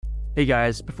Hey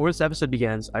guys, before this episode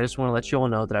begins, I just want to let you all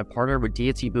know that I've partnered with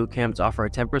DAT Bootcamp to offer a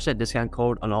 10% discount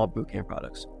code on all Bootcamp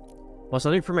products. While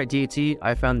studying for my DAT,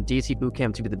 I found DAT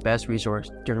Bootcamp to be the best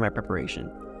resource during my preparation.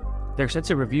 Their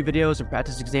extensive review videos and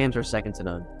practice exams are second to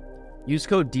none. Use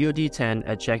code DOD10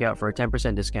 at checkout for a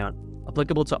 10% discount,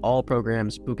 applicable to all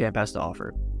programs Bootcamp has to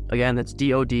offer. Again, that's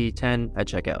DOD10 at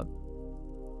checkout.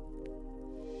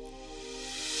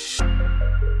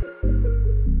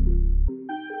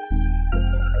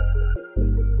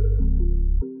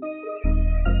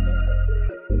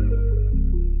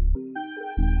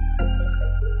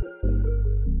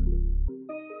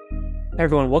 Hey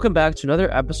everyone, welcome back to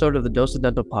another episode of the Dose of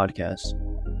Dental podcast.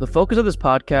 The focus of this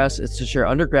podcast is to share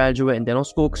undergraduate and dental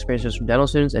school experiences from dental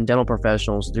students and dental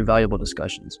professionals through valuable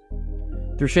discussions.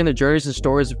 Through sharing the journeys and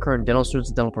stories of current dental students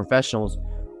and dental professionals,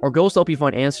 our goal is to help you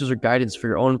find answers or guidance for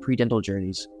your own pre-dental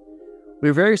journeys. We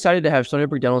are very excited to have Stony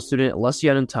Brook dental student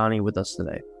Lasya Anantuni with us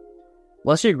today.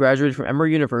 Lasya graduated from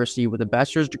Emory University with a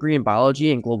bachelor's degree in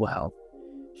biology and global health.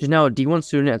 She's now a D1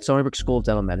 student at Stony Brook School of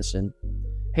Dental Medicine.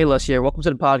 Hey Lasya, welcome to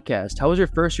the podcast. How has your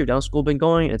first year of dental school been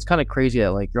going? It's kind of crazy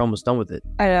that you're almost done with it.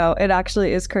 I know, it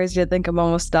actually is crazy to think I'm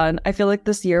almost done. I feel like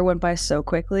this year went by so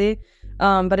quickly,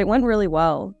 but it went really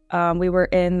well. We were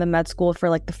in the med school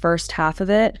for the first half of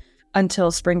it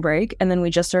until spring break, and then we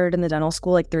just started in the dental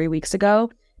school 3 weeks ago,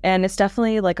 and it's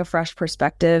definitely a fresh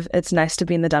perspective. It's nice to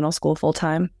be in the dental school full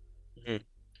time. Mm-hmm.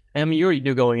 I mean, you already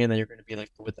knew going in that you're going to be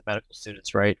with the medical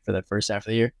students, right, for that first half of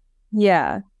the year?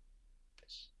 Yeah.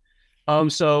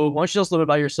 So why don't you tell us a little bit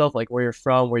about yourself, where you're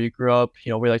from, where you grew up,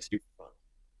 what you like to do for fun?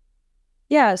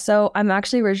 Yeah, so I'm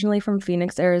actually originally from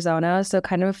Phoenix, Arizona, so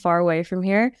kind of far away from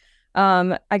here.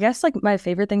 I guess my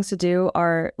favorite things to do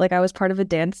are I was part of a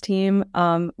dance team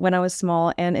when I was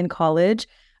small and in college.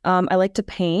 I like to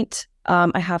paint.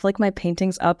 I have my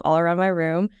paintings up all around my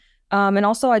room. And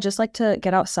also I just like to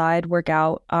get outside, work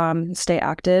out, stay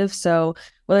active. So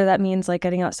whether that means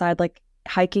getting outside,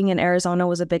 hiking in Arizona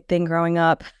was a big thing growing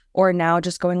up, or now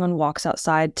just going on walks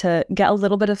outside to get a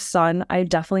little bit of sun. I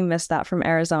definitely miss that from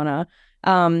Arizona.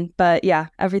 But yeah,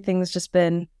 everything's just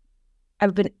been,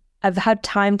 I've had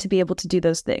time to be able to do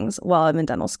those things while I'm in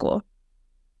dental school.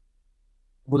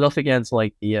 What else against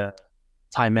the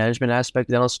time management aspect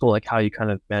of dental school, how you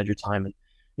kind of manage your time and,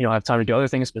 have time to do other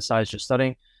things besides just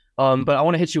studying. But I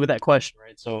want to hit you with that question,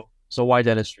 right? So why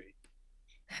dentistry?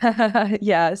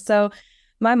 Yeah. So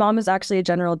my mom is actually a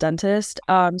general dentist.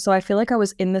 So I feel I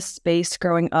was in this space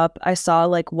growing up. I saw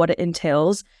what it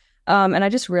entails. And I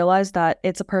just realized that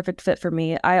it's a perfect fit for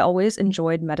me. I always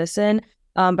enjoyed medicine,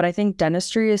 but I think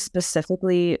dentistry is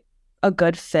specifically a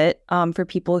good fit for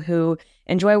people who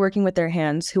enjoy working with their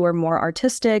hands, who are more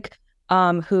artistic,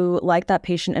 who like that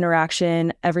patient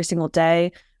interaction every single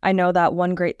day. I know that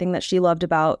one great thing that she loved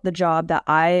about the job that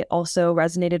I also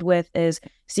resonated with is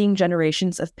seeing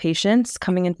generations of patients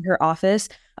coming into her office.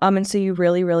 And so you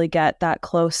really, really get that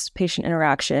close patient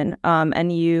interaction,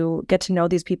 and you get to know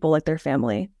these people like their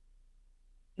family.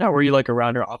 Now, were you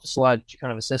around her office a lot? Did you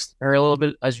kind of assist her a little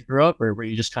bit as you grew up, or were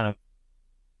you just kind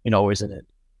of, always in it?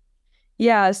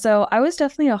 Yeah, so I was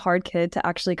definitely a hard kid to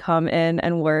actually come in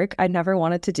and work. I never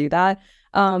wanted to do that.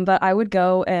 But I would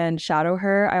go and shadow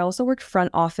her. I also worked front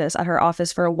office at her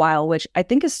office for a while, which I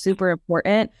think is super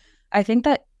important. I think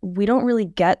that we don't really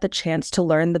get the chance to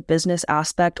learn the business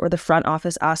aspect or the front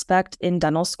office aspect in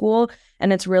dental school.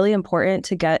 And it's really important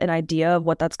to get an idea of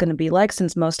what that's going to be like,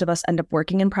 since most of us end up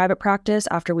working in private practice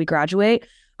after we graduate.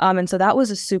 And so that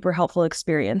was a super helpful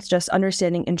experience, just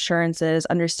understanding insurances,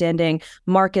 understanding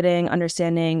marketing,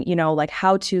 understanding,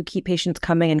 how to keep patients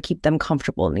coming and keep them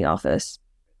comfortable in the office.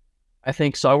 I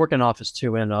think so. I work in office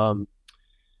too, and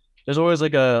there's always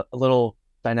a little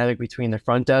dynamic between the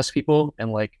front desk people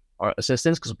and our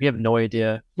assistants, because we have no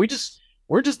idea. We're just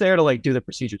there to do the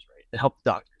procedures, right, to help the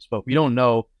doctors, but we don't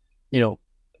know. A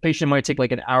patient might take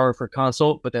an hour for a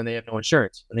consult, but then they have no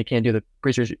insurance and they can't do the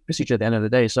procedure at the end of the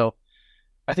day. So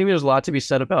I think there's a lot to be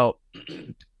said about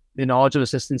the knowledge of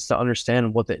assistants to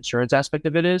understand what the insurance aspect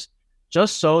of it is,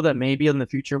 just so that maybe in the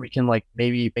future we can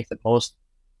maybe make the most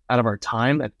out of our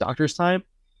time at doctor's time.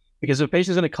 Because if a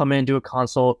patient's going to come in, do a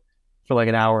consult for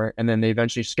an hour, and then they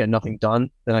eventually just get nothing done,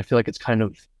 then I feel it's kind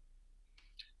of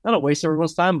not a waste of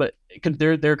everyone's time, but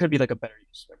there could be a better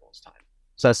use of everyone's time.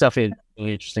 So that's definitely a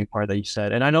really interesting part that you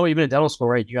said. And I know even in dental school,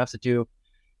 right, you have to do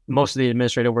most of the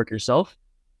administrative work yourself.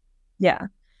 Yeah.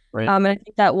 Right. And I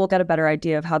think that we'll get a better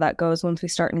idea of how that goes once we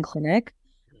start in clinic.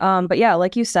 But yeah,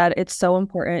 like you said, it's so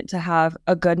important to have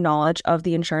a good knowledge of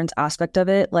the insurance aspect of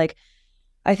it.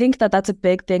 I think that that's a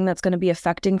big thing that's going to be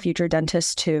affecting future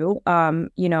dentists too.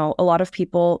 A lot of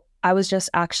people, I was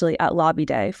just actually at lobby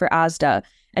day for ASDA,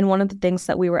 And one of the things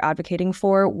that we were advocating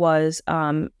for was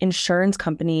insurance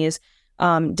companies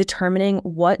determining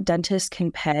what dentists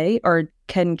can pay or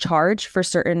can charge for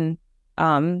certain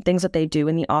things that they do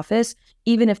in the office,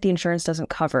 even if the insurance doesn't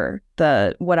cover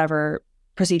the whatever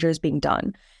procedure is being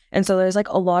done. And so there's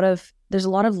a lot of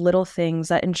little things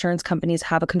that insurance companies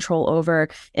have a control over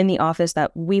in the office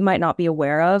that we might not be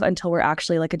aware of until we're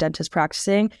actually like a dentist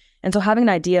practicing. And so having an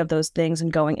idea of those things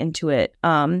and going into it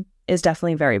is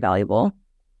definitely very valuable.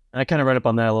 And I kind of read up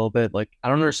on that a little bit. Like, I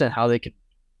don't understand how they could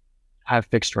have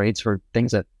fixed rates for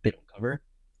things that they don't cover.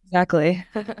 Exactly.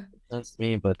 That's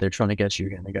me, but they're trying to get you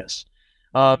again, I guess.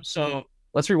 So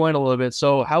let's rewind a little bit.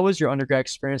 So how was your undergrad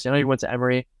experience? I know you went to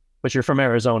Emory, but you're from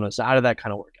Arizona. So how did that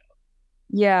kind of work out?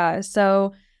 Yeah,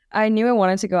 so I knew I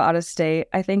wanted to go out of state.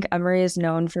 I think Emory is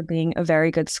known for being a very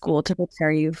good school to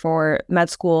prepare you for med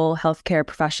school, healthcare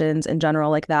professions in general,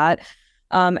 like that.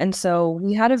 And so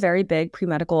we had a very big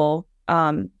pre-medical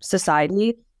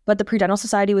society, but the pre-dental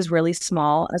society was really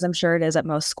small, as I'm sure it is at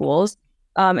most schools.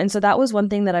 And so that was one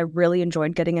thing that I really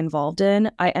enjoyed getting involved in.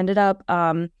 I ended up,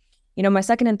 my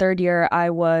second and third year, I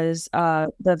was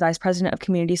the vice president of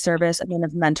community service and then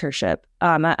of mentorship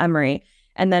at Emory.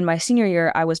 And then my senior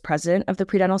year, I was president of the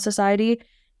pre-dental society.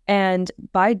 And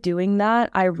by doing that,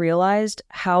 I realized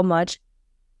how much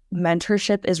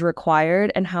mentorship is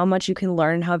required and how much you can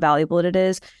learn and how valuable it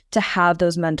is to have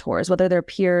those mentors, whether they're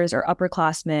peers or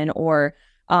upperclassmen or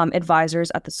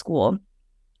advisors at the school.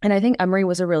 And I think Emory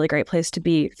was a really great place to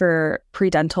be for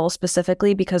pre-dental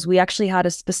specifically because we actually had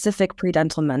a specific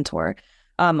pre-dental mentor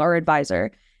or advisor.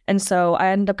 And so I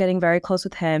ended up getting very close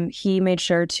with him. He made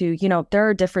sure to, there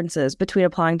are differences between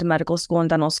applying to medical school and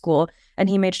dental school, and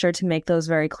he made sure to make those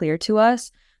very clear to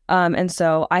us. And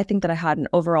so I think that I had an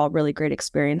overall really great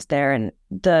experience there. And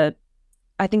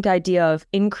I think the idea of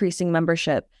increasing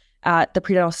membership at the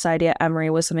pre-dental society at Emory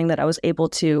was something that I was able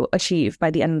to achieve by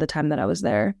the end of the time that I was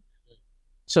there.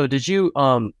 So did you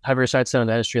have your sights set on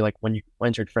dentistry like when you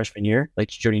entered freshman year? Like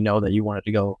did you already know that you wanted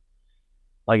to go,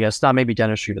 I guess, not maybe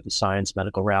dentistry, but the science,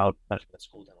 medical route, medical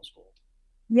school, dental school?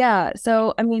 Yeah.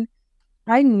 So, I mean,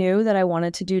 I knew that I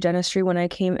wanted to do dentistry when I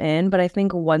came in, but I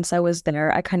think once I was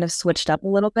there, I kind of switched up a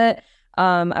little bit.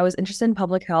 I was interested in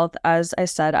public health. As I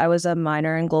said, I was a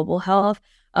minor in global health,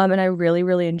 and I really,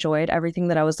 really enjoyed everything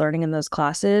that I was learning in those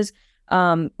classes.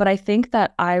 But I think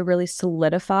that I really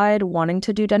solidified wanting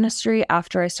to do dentistry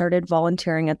after I started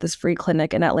volunteering at this free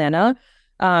clinic in Atlanta.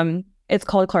 It's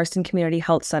called Clarkston Community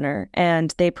Health Center,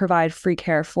 and they provide free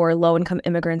care for low-income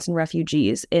immigrants and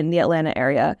refugees in the Atlanta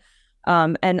area.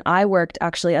 And I worked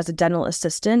actually as a dental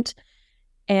assistant,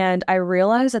 and I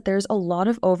realized that there's a lot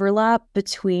of overlap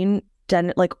between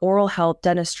oral health,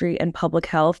 dentistry, and public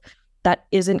health that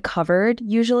isn't covered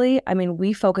usually. I mean,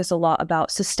 we focus a lot about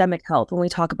systemic health when we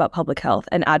talk about public health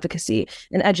and advocacy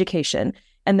and education,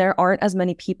 and there aren't as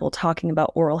many people talking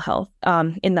about oral health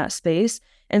in that space.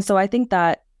 And so I think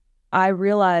that I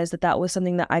realized that that was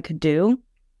something that I could do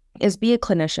is be a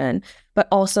clinician, but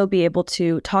also be able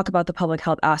to talk about the public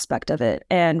health aspect of it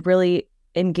and really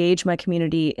engage my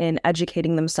community in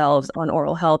educating themselves on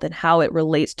oral health and how it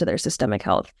relates to their systemic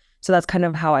health. So that's kind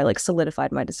of how I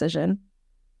solidified my decision.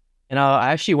 And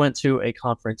I actually went to a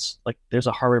conference, like there's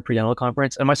a Harvard pre-dental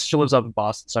conference, and my sister lives up in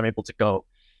Boston, so I'm able to go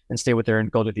and stay with her and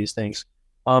go to these things.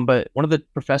 But one of the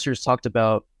professors talked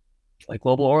about like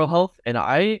global oral health, and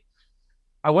I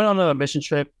went on a mission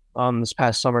trip this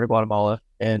past summer to Guatemala,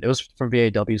 and it was from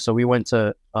VAW. So we went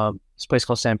to this place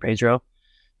called San Pedro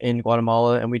in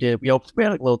Guatemala, and we had like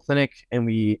a little clinic, and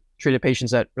we treated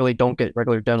patients that really don't get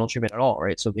regular dental treatment at all,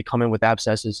 right? So they come in with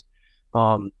abscesses,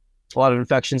 a lot of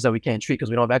infections that we can't treat because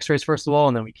we don't have X-rays first of all,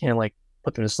 and then we can't like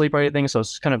put them to sleep or anything. So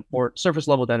it's kind of more surface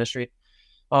level dentistry.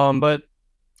 But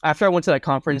after I went to that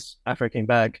conference, after I came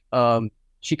back, the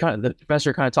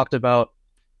professor kind of talked about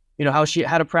how she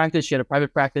had a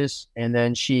private practice, and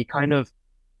then she kind of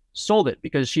sold it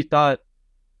because she thought,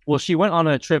 well, she went on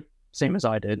a trip, same as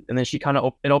I did. And then she kind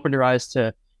of, it opened her eyes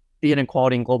to the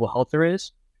inequality in global health there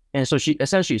is. And so she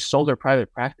essentially sold her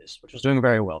private practice, which was doing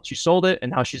very well. She sold it,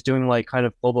 and now she's doing like kind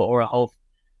of global oral health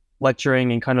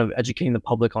lecturing and kind of educating the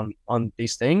public on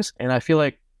these things. And I feel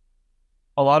like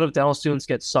a lot of dental students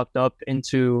get sucked up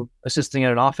into assisting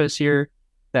at an office here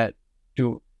that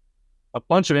do a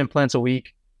bunch of implants a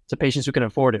week to patients who can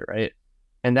afford it, right?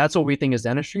 And that's what we think is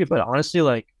dentistry. But honestly,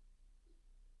 like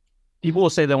people will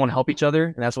say they want to help each other,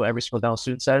 and that's what every single dental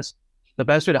student says. The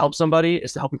best way to help somebody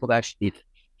is to help people that actually need it,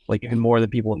 like even more than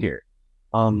people here,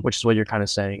 which is what you're kind of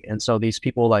saying. And so these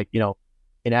people, like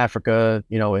in Africa,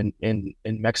 in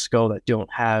Mexico, that don't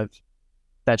have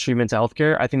that treatment to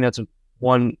healthcare, I think that's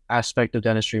one aspect of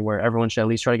dentistry where everyone should at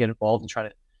least try to get involved and try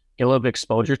to get a little bit of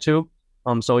exposure to.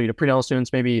 So pre-dental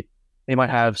students maybe they might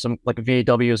have some like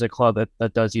VAW is a club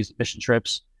that does these mission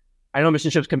trips. I know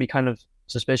mission trips can be kind of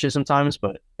suspicious sometimes,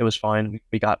 but it was fine.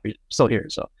 We still here,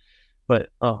 so but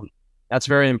that's a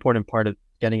very important part of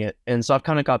getting it. And so I've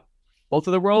kind of got both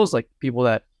of the roles, like people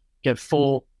that get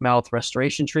full mouth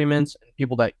restoration treatments and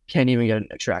people that can't even get an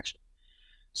extraction.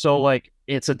 So like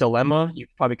it's a dilemma. You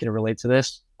probably can relate to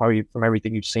this, probably from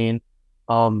everything you've seen.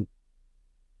 Um,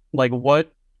 like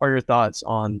what are your thoughts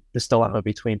on this dilemma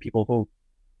between people who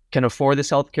can afford this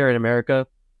healthcare in America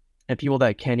and people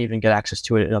that can't even get access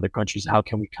to it in other countries? How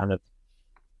can we kind of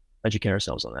educate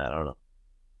ourselves on that? I don't know.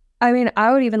 I mean,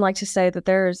 I would even like to say that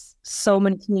there's so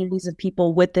many communities of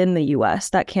people within the US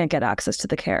that can't get access to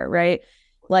the care, right?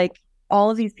 Like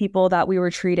all of these people that we were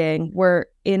treating were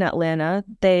in Atlanta.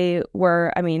 They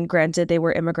were, I mean, granted, they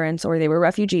were immigrants or they were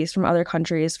refugees from other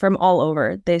countries from all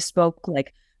over. They spoke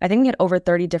like, I think we had over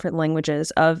 30 different languages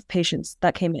of patients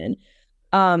that came in.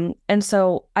 And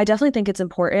so I definitely think it's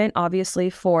important,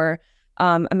 obviously, for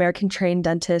American trained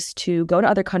dentists to go to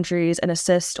other countries and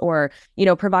assist or,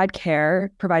 provide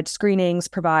care, provide screenings,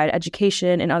 provide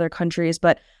education in other countries.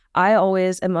 But I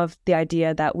always am of the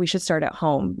idea that we should start at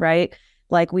home, right?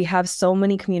 Like we have so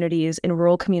many communities in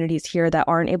rural communities here that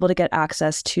aren't able to get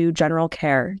access to general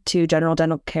care, to general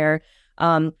dental care.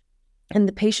 And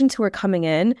the patients who are coming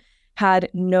in had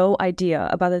no idea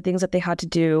about the things that they had to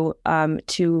do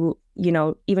to,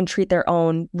 even treat their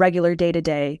own regular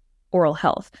day-to-day oral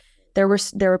health. There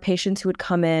were patients who would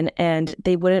come in and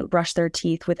they wouldn't brush their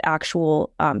teeth with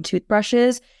actual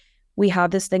toothbrushes. We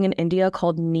have this thing in India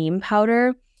called neem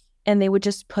powder, and they would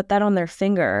just put that on their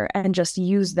finger and just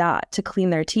use that to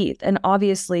clean their teeth. And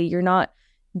obviously, you're not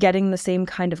getting the same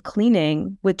kind of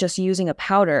cleaning with just using a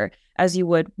powder as you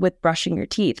would with brushing your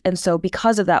teeth. And so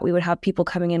because of that, we would have people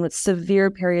coming in with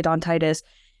severe periodontitis.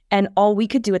 And all we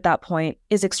could do at that point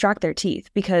is extract their teeth,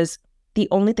 because the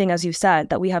only thing, as you said,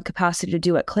 that we have capacity to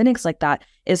do at clinics like that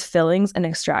is fillings and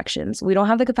extractions. We don't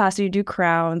have the capacity to do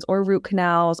crowns or root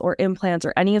canals or implants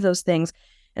or any of those things.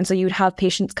 And so you'd have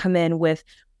patients come in with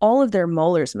all of their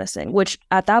molars missing, which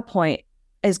at that point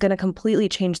is going to completely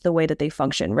change the way that they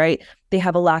function, right? They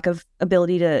have a lack of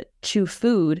ability to chew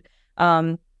food.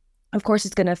 Of course,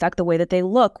 it's going to affect the way that they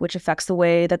look, which affects the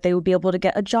way that they would be able to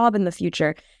get a job in the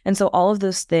future. And so all of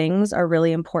those things are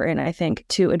really important, I think,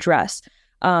 to address.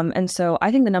 And so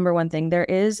I think the number one thing, there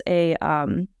is a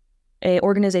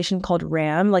organization called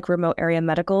RAM, like Remote Area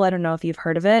Medical. I don't know if you've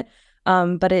heard of it,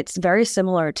 but it's very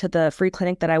similar to the free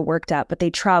clinic that I worked at, but they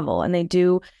travel and they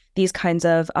do these kinds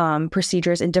of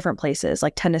procedures in different places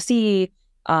like Tennessee,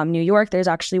 New York. There's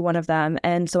actually one of them.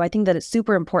 And so I think that it's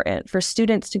super important for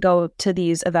students to go to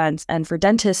these events and for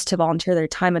dentists to volunteer their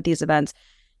time at these events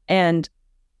and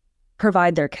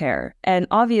provide their care. And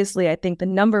obviously, I think the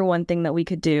number one thing that we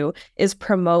could do is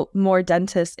promote more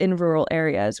dentists in rural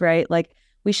areas, right? Like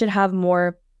we should have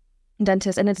more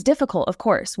dentists. And it's difficult, of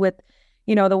course, with,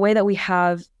 the way that we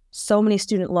have so many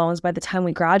student loans by the time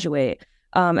we graduate.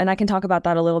 And I can talk about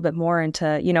that a little bit more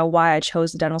into, why I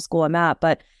chose the dental school I'm at.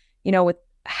 But, with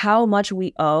how much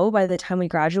we owe by the time we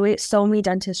graduate, so many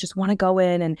dentists just want to go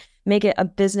in and make it a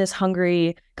business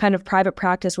hungry kind of private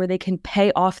practice where they can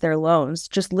pay off their loans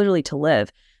just literally to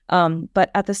live. But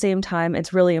at the same time,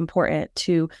 it's really important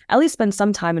to at least spend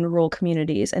some time in rural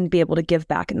communities and be able to give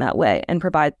back in that way and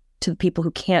provide to the people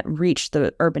who can't reach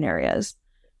the urban areas.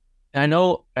 And I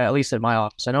know, at least at my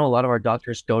office, I know a lot of our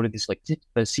doctors go to these like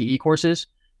the CE courses.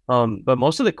 But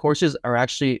most of the courses are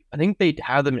actually, I think they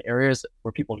have them in areas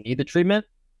where people need the treatment.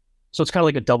 So it's kind of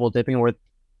like a double dipping where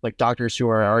like doctors who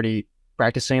are already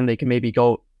practicing, they can maybe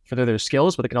go further their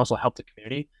skills, but they can also help the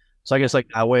community. So I guess like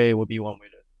that way would be one way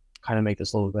to kind of make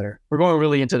this a little better. We're going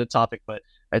really into the topic, but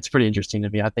it's pretty interesting to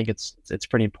me. I think it's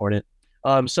pretty important.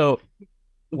 So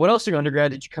what else in your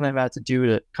undergrad did you kind of have to do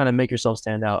to kind of make yourself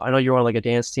stand out? I know you were on like a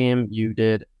dance team. You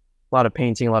did a lot of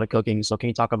painting, a lot of cooking. So can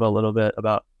you talk about a little bit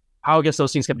about how I guess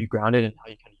those things kept you grounded and how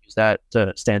you kind of use that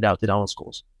to stand out to dental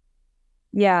schools?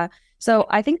 Yeah. So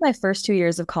I think my first 2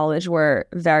 years of college were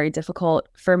very difficult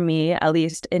for me, at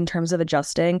least in terms of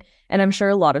adjusting. And I'm sure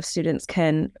a lot of students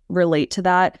can relate to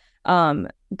that.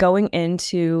 Going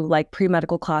into like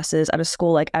pre-medical classes at a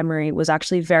school like Emory was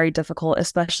actually very difficult,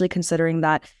 especially considering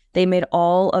that they made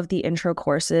all of the intro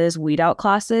courses weed out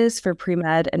classes for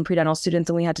pre-med and pre-dental students,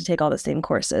 and we had to take all the same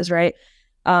courses, right?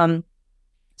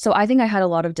 So I think I had a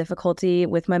lot of difficulty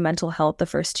with my mental health the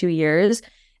first 2 years.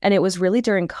 And it was really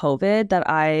during COVID that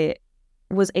I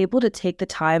was able to take the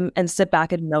time and sit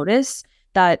back and notice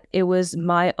that it was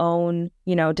my own,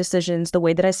 decisions, the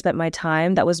way that I spent my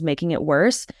time that was making it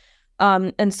worse.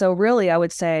 And so really, I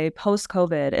would say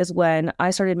post-COVID is when I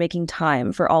started making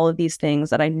time for all of these things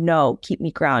that I know keep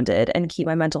me grounded and keep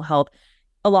my mental health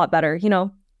a lot better,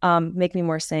 make me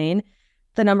more sane.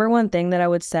 The number one thing that I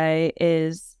would say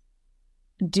is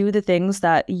do the things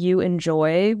that you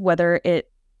enjoy, whether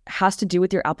it has to do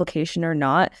with your application or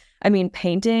not. I mean,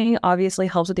 painting obviously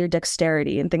helps with your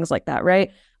dexterity and things like that,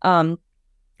 right?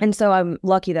 And so I'm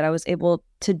lucky that I was able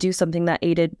to do something that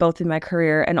aided both in my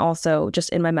career and also just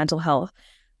in my mental health.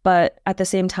 But at the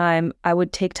same time, I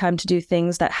would take time to do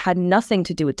things that had nothing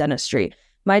to do with dentistry.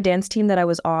 My dance team that I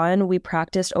was on, we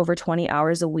practiced over 20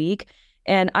 hours a week.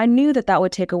 And I knew that that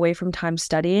would take away from time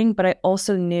studying, but I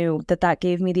also knew that that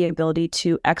gave me the ability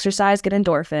to exercise, get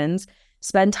endorphins,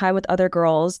 spend time with other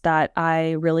girls that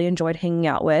I really enjoyed hanging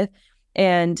out with,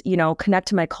 and, connect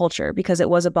to my culture because it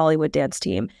was a Bollywood dance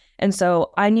team. And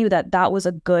so I knew that that was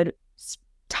a good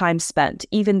time spent,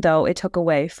 even though it took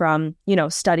away from,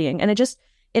 studying. And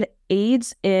it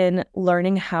aids in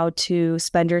learning how to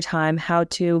spend your time, how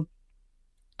to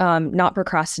not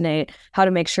procrastinate, how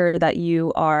to make sure that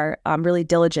you are really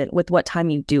diligent with what time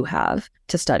you do have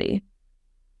to study.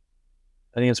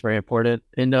 I think it's very important.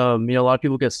 And a lot of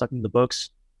people get stuck in the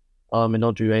books and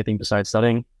don't do anything besides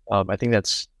studying. I think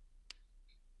it's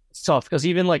tough because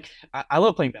even like I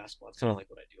love playing basketball. It's kind of like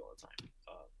what I do all the time.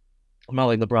 I'm not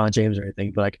like LeBron James or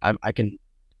anything, but like I can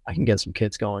get some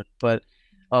kids going. But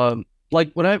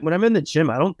like when I'm in the gym,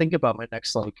 I don't think about my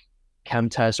next like chem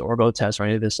test, orgo test, or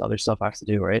any of this other stuff I have to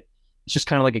do. Right? It's just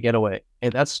kind of like a getaway,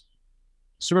 and that's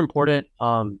super important.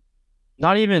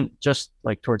 Not even just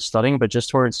like towards studying, but just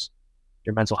towards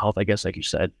your mental health, I guess, like you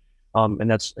said.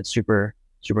 And it's super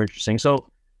super interesting.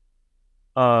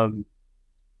 Um,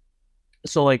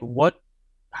 so like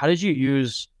how did you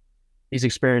use these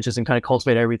experiences and kind of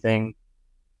cultivate everything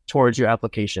towards your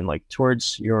application, like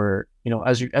towards your,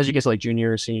 as you get to like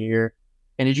junior or senior year?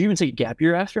 And did you even take a gap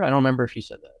year after? I don't remember if you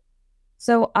said that.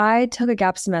 So I took a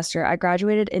gap semester. I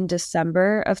graduated in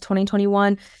December of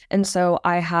 2021. And so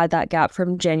I had that gap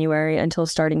from January until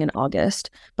starting in August.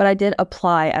 But I did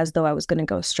apply as though I was going to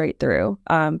go straight through.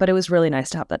 But it was really nice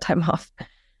to have that time off.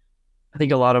 I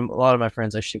think a lot of my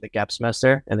friends actually take the gap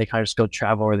semester and they kind of just go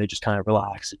travel or they just kind of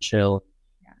relax and chill.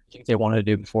 Yeah. I think they wanted to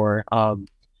do before.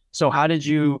 So how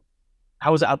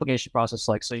was the application process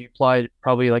like? So you applied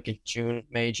probably like in June,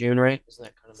 May, June, right? Isn't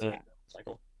that kind of the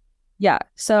cycle? Yeah.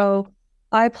 So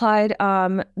I applied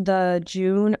the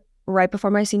June right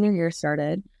before my senior year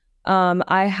started.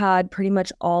 I had pretty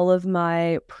much all of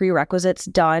my prerequisites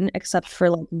done except for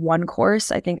like one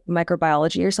course, I think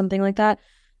microbiology or something like that.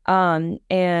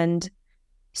 And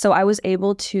so I was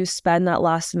able to spend that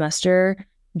last semester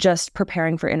just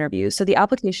preparing for interviews. So the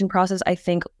application process, I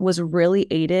think, was really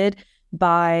aided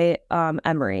by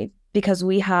Emory because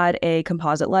we had a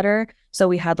composite letter. So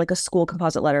we had like a school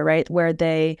composite letter, right, where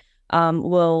they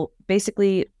will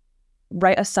basically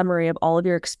write a summary of all of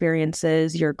your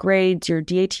experiences, your grades, your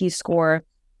DAT score,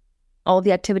 all of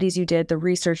the activities you did, the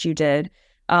research you did,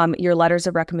 your letters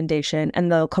of recommendation, and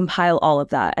they'll compile all of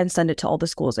that and send it to all the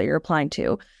schools that you're applying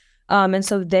to. And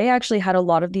so they actually had a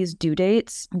lot of these due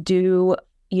dates due,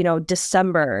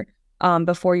 December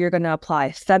before you're going to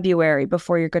apply, February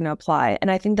before you're going to apply.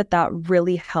 And I think that that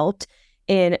really helped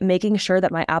in making sure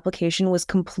that my application was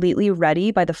completely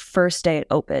ready by the first day it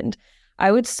opened.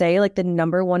 I would say like the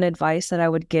number one advice that I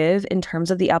would give in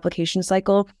terms of the application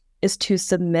cycle is to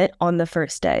submit on the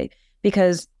first day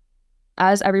because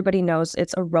as everybody knows,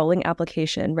 it's a rolling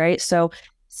application, right? So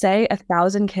say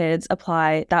 1,000 kids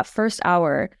apply that first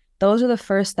hour, those are the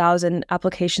first 1,000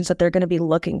 applications that they're going to be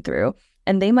looking through.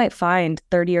 And they might find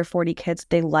 30 or 40 kids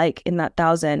they like in that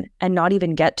 1,000 and not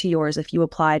even get to yours if you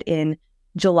applied in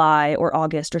July or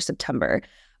August or September.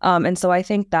 And so I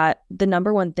think that the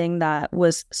number one thing that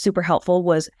was super helpful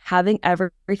was having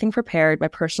everything prepared, my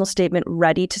personal statement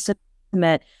ready to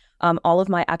submit, all of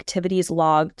my activities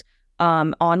logged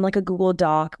on like a Google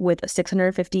Doc with a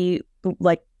 650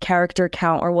 like character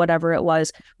count or whatever it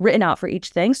was written out for each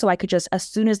thing. So I could just, as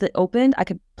soon as it opened, I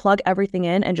could plug everything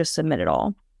in and just submit it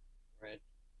all. Right.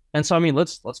 And so I mean,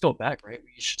 let's go back, right?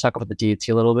 We should talk about the DAT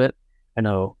a little bit. I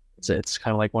know it's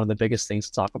kind of like one of the biggest things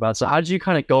to talk about. So how did you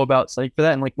kind of go about studying for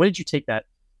that? And like, when did you take that?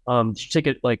 Did you take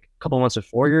it like a couple months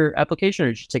before your application, or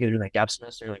did you take it during that gap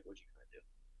semester? Like, what did you kind of do?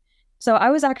 So I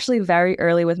was actually very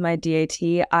early with my DAT.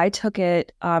 I took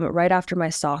it right after my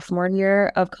sophomore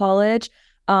year of college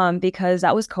because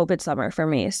that was COVID summer for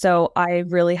me. So I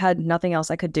really had nothing else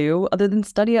I could do other than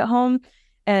study at home.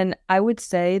 And I would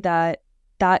say that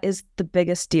that is the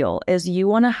biggest deal is you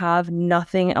want to have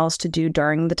nothing else to do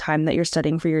during the time that you're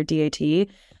studying for your DAT.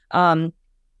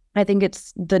 I think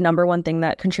it's the number one thing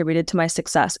that contributed to my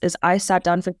success is I sat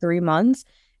down for 3 months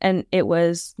and it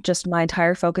was just my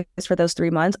entire focus for those 3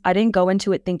 months. I didn't go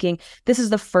into it thinking this is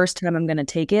the first time I'm going to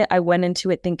take it. I went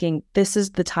into it thinking this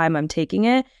is the time I'm taking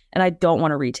it and I don't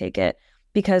want to retake it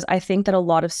because I think that a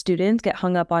lot of students get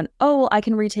hung up on, oh, well, I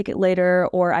can retake it later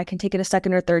or I can take it a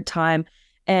second or third time.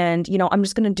 And, I'm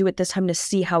just going to do it this time to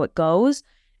see how it goes.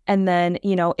 And then,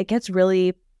 it gets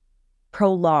really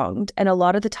prolonged. And a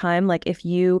lot of the time, like if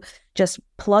you just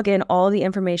plug in all the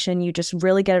information, you just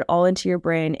really get it all into your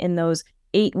brain in those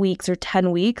 8 weeks or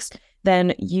 10 weeks,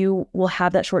 then you will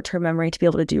have that short-term memory to be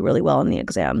able to do really well in the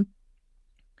exam.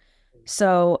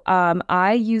 So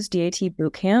I used DAT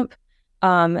Bootcamp,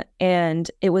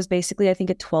 and it was basically, I think,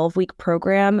 a 12-week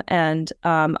program, and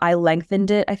I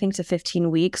lengthened it, I think, to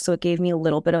 15 weeks. So it gave me a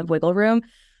little bit of wiggle room.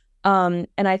 And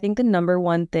I think the number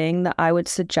one thing that I would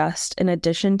suggest in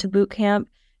addition to boot camp,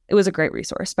 it was a great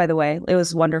resource, by the way. It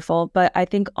was wonderful. But I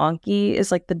think Anki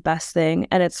is like the best thing.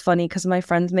 And it's funny because my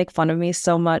friends make fun of me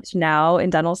so much now in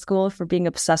dental school for being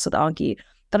obsessed with Anki.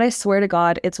 But I swear to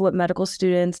God, it's what medical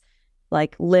students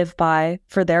like live by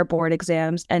for their board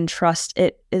exams and trust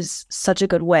it is such a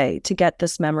good way to get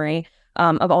this memory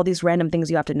of all these random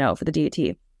things you have to know for the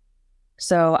DAT.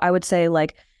 So I would say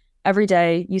like every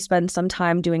day you spend some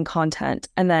time doing content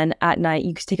and then at night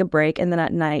you take a break and then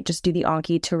at night just do the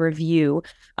Anki to review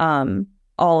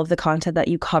all of the content that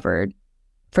you covered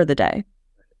for the day.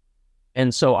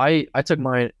 And so I took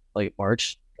mine like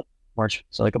March,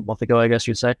 so like a month ago, I guess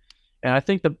you'd say. And I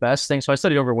think the best thing, so I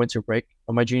studied over winter break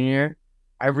of my junior year.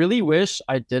 I really wish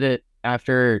I did it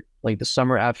after like the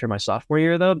summer after my sophomore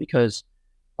year though, because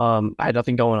I had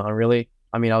nothing going on really.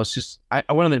 I mean, I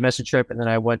went on the message trip and then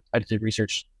I did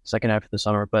research second half of the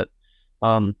summer, but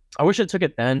I wish I took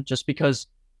it then just because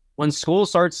when school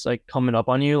starts like coming up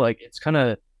on you, like it's kind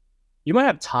of, you might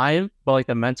have time, but like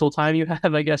the mental time you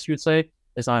have, I guess you would say,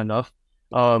 is not enough.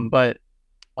 But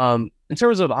in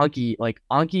terms of Anki, like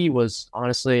Anki was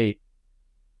honestly,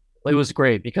 it was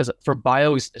great because for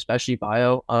bio, especially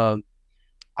bio,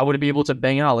 I would be able to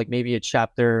bang out like maybe a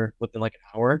chapter within like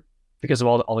an hour because of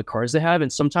all the cards they have.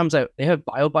 And sometimes they have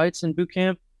bio bites in boot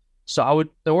camp. So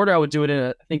the order I would do it in,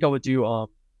 I think I would do,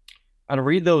 I'd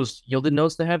read those yielded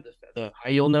notes they have, the high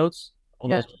yield notes,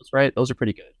 all Yeah. those notes, right? Those are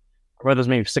pretty good. I read those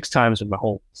maybe 6 times through my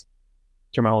whole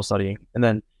studying. And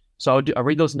then, so I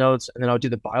read those notes and then I would do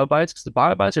the bio bites because the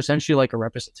bio bites are essentially like a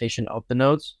representation of the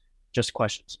notes, just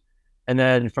questions. And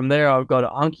then from there, I would go to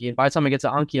Anki. And by the time I get to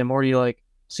Anki, I'm already like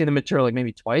seeing the material like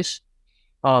maybe twice.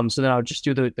 So then I would just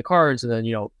do the cards and then,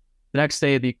 the next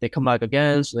day they come back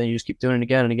again. So then you just keep doing it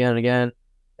again and again and again.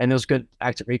 And there was good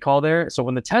active recall there. So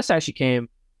when the test actually came,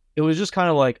 it was just kind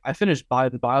of like I finished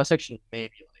the bio section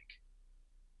maybe like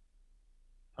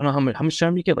I don't know how much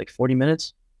time did you get, like 40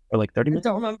 minutes or like 30 I minutes?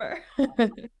 don't remember.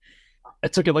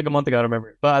 It took it like a month ago to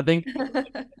remember, but I think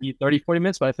 30, 40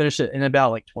 minutes, but I finished it in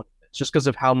about like 20 minutes just because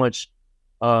of how much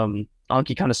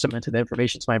Anki kind of cemented the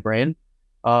information to my brain.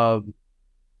 Um,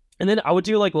 and then I would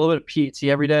do like a little bit of PET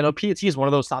every day. I know PET is one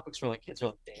of those topics where like kids are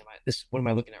like, damn, what am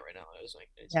I looking at right now? I was like,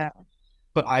 Yeah.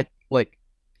 but I like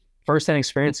firsthand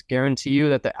experience guarantee you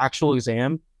that the actual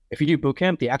exam, if you do boot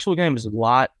camp, the actual exam is a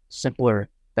lot simpler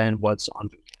than what's on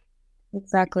boot camp.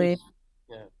 Exactly.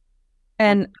 Yeah.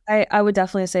 And I would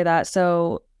definitely say that.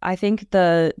 So I think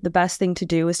the best thing to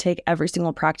do is take every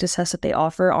single practice test that they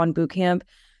offer on boot camp.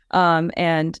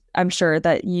 And I'm sure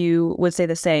that you would say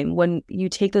the same. When you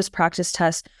take those practice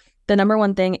tests, the number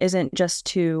one thing isn't just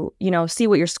to, see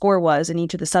what your score was in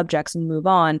each of the subjects and move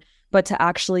on, but to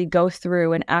actually go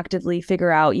through and actively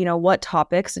figure out, what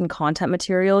topics and content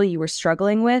material you were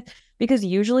struggling with, because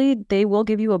usually they will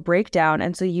give you a breakdown.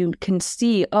 And so you can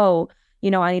see, oh,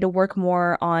 I need to work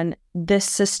more on this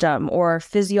system or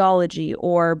physiology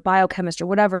or biochemistry,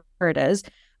 whatever it is,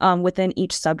 within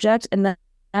each subject. And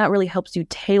that really helps you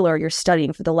tailor your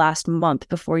studying for the last month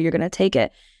before you're going to take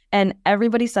it. And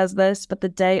everybody says this, but the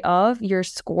day of, your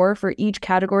score for each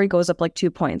category goes up like 2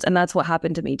 points. And that's what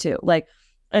happened to me too. Like,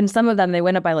 and some of them, they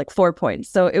went up by like 4 points.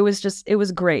 So it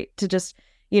was great to just,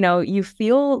 you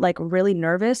feel like really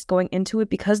nervous going into it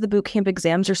because the boot camp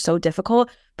exams are so difficult,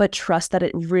 but trust that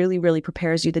it really, really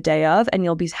prepares you the day of, and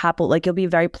you'll be happy, like you'll be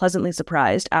very pleasantly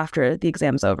surprised after the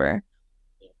exam's over.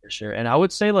 Yeah, for sure. And I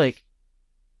would say like,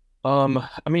 I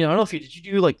mean, I don't know if did you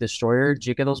do like Destroyer? Did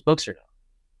you get those books or no?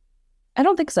 I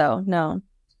don't think so. No.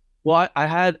 Well,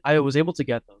 I was able to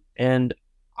get them, and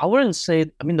I wouldn't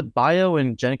say, I mean, the bio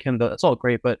and Gen Chem, that's all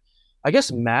great, but I guess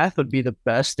math would be the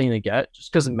best thing to get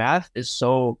just because math is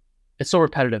it's so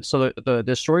repetitive. So the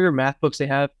Destroyer math books they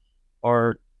have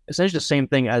are essentially the same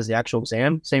thing as the actual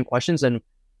exam, same questions, and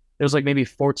there's like maybe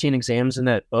 14 exams in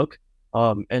that book.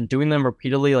 And doing them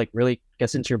repeatedly like really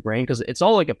gets into your brain because it's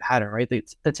all like a pattern, right?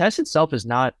 The test itself is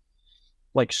not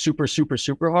like super, super,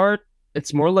 super hard.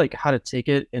 It's more like how to take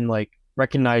it and like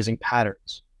recognizing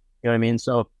patterns. You know what I mean?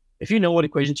 So if you know what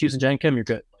equation to use in Gen Chem, you're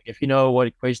good. Like if you know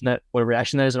what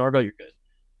reaction that is in Argo, you're good.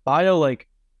 Bio, like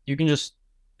you can just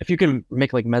if you can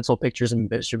make like mental pictures and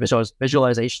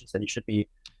visualizations, then you should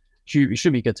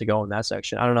be good to go in that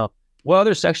section. I don't know. What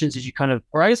other sections did you kind of,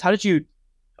 or I guess, how did you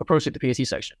approach it, the PAT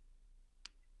section?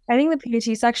 I think the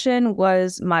PAT section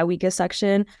was my weakest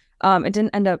section. It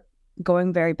didn't end up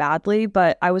going very badly,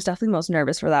 but I was definitely most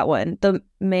nervous for that one. The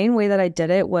main way that I did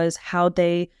it was how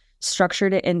they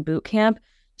structured it in boot camp.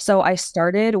 So I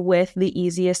started with the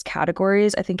easiest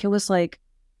categories. I think it was like,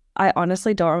 I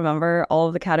honestly don't remember all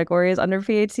of the categories under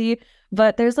PAT,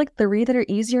 but there's like three that are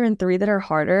easier and three that are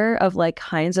harder of like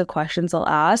kinds of questions they'll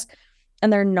ask.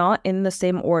 And they're not in the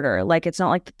same order. Like it's not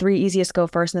like the three easiest go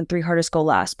first and the three hardest go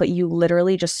last, but you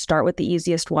literally just start with the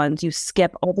easiest ones. You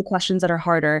skip all the questions that are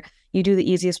harder. You do the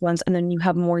easiest ones, and then you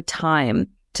have more time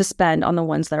to spend on the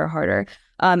ones that are harder.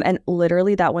 And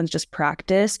literally that one's just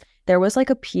practice. There was like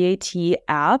a PAT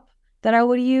app that I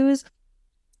would use.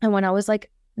 And when I was like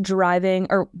driving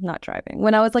or not driving,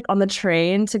 when I was like on the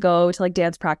train to go to like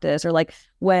dance practice, or like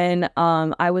when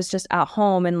I was just at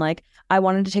home and like I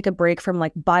wanted to take a break from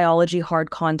like biology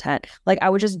hard content, like I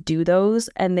would just do those,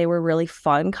 and they were really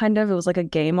fun. Kind of, it was like a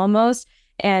game almost,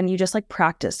 and you just like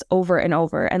practice over and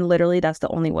over, and literally that's the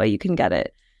only way you can get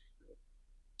it.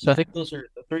 So I think those are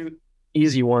the three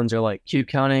easy ones are like cube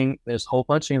counting, there's hole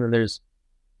punching, and then there's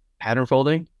pattern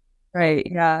folding. Right,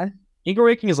 yeah. Eagle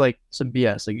raking is like some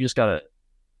BS. Like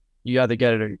you either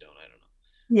get it or you don't. I don't know.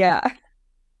 Yeah.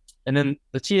 And then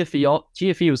the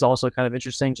TFE was also kind of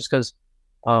interesting just because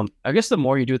I guess the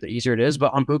more you do it, the easier it is.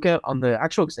 But on bootcamp, on the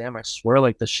actual exam, I swear,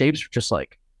 like the shapes were just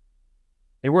like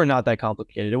they were not that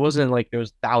complicated. It wasn't like there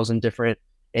was 1,000 different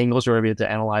angles or whatever you had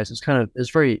to analyze. It's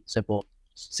very simple.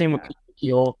 Same with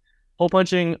keel, hole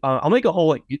punching. I'll make a whole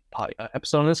like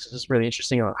episode on this because it's really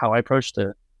interesting on how I approach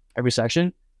the every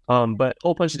section. But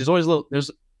hole punching, there's always a little. There's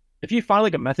if you find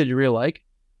like a method you really like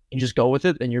and just go with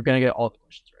it, then you're gonna get all the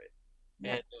questions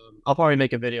right. And I'll probably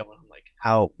make a video on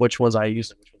like which ones I use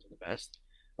and which ones are the best.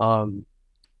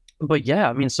 But yeah,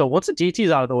 I mean, so once the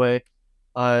DT's out of the way,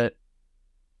 I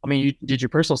mean, you did your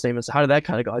personal statements. How did that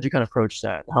kind of go? How'd you kind of approach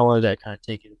that? How long did that kind of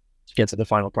take you to get to the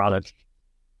final product?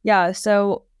 Yeah,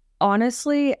 so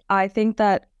honestly, I think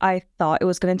that I thought it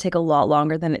was going to take a lot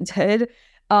longer than it did.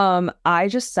 I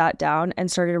just sat down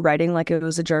and started writing like it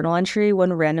was a journal entry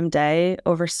one random day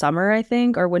over summer, I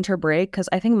think, or winter break, because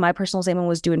I think my personal statement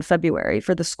was due in February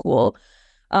for the school.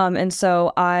 And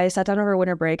so I sat down over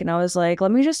winter break and I was like,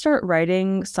 let me just start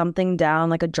writing something down,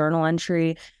 like a journal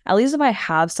entry. At least if I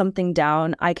have something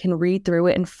down, I can read through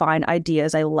it and find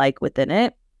ideas I like within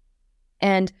it.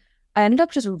 And I ended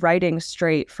up just writing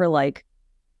straight for like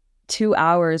 2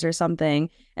 hours or something.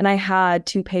 And I had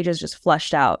 2 pages just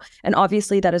fleshed out. And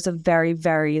obviously that is a very,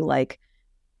 very like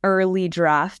early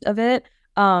draft of it.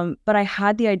 But I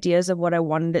had the ideas of what I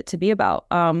wanted it to be about.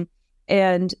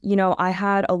 And, you know, I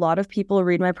had a lot of people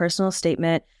read my personal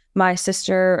statement. My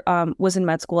sister was in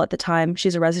med school at the time.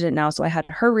 She's a resident now, so I had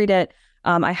her read it.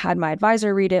 I had my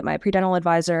advisor read it, my pre-dental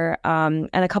advisor, and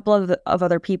a couple of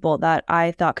other people that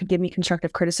I thought could give me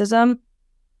constructive criticism.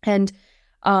 And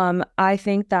I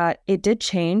think that it did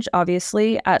change.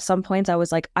 Obviously, at some points I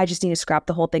was like, I just need to scrap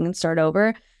the whole thing and start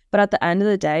over. But at the end of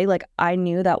the day, like I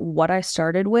knew that what I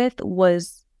started with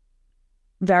was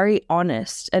very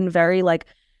honest and very like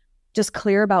just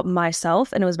clear about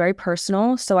myself, and it was very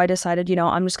personal. So I decided, you know,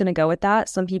 I'm just going to go with that.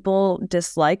 Some people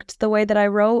disliked the way that I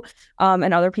wrote,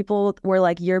 and other people were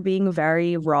like, you're being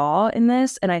very raw in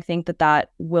this. And I think that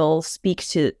that will speak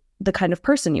to the kind of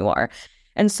person you are.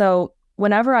 And so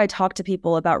whenever I talk to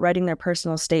people about writing their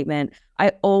personal statement,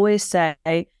 I always say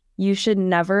you should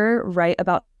never write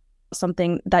about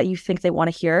something that you think they want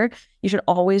to hear. You should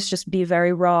always just be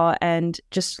very raw and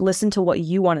just listen to what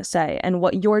you want to say and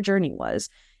what your journey was.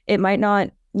 It might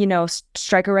not, you know,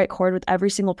 strike a right chord with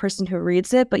every single person who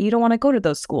reads it, but you don't want to go to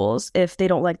those schools if they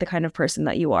don't like the kind of person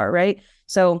that you are, right?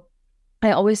 So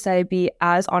I always say be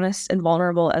as honest and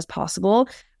vulnerable as possible,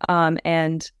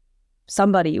 and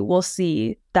somebody will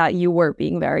see that you were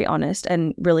being very honest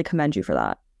and really commend you for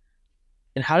that.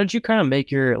 And how did you kind of make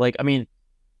your like? I mean,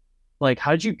 like,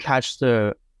 how did you catch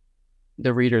the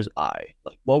reader's eye?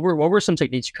 Like, what were some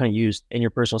techniques you kind of used in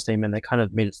your personal statement that kind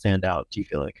of made it stand out? Do you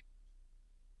feel like?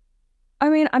 I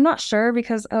mean, I'm not sure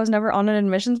because I was never on an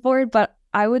admissions board, but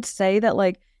I would say that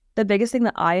like the biggest thing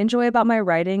that I enjoy about my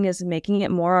writing is making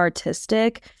it more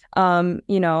artistic,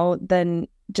 you know, than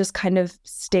just kind of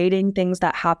stating things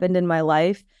that happened in my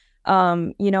life.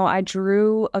 I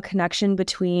drew a connection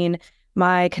between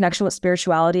my connection with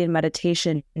spirituality and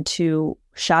meditation to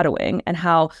shadowing, and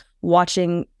how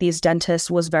watching these dentists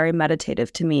was very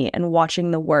meditative to me, and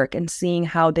watching the work and seeing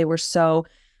how they were so,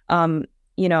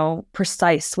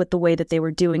 precise with the way that they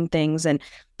were doing things, and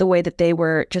the way that they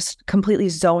were just completely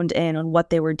zoned in on what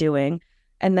they were doing.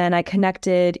 And then I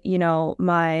connected,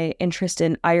 my interest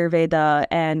in Ayurveda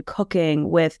and cooking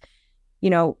with,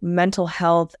 mental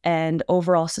health and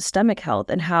overall systemic health,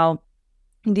 and how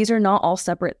these are not all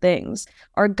separate things.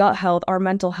 Our gut health, our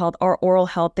mental health, our oral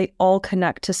health, they all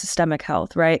connect to systemic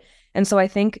health, right? And so I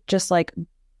think just like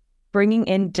bringing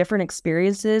in different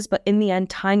experiences, but in the end,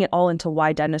 tying it all into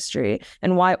why dentistry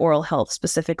and why oral health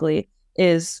specifically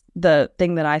is the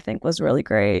thing that I think was really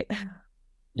great.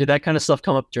 Did that kind of stuff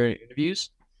come up during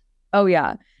interviews? Oh,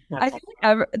 yeah. I think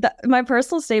my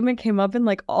personal statement came up in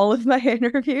like all of my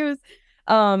interviews.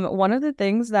 One of the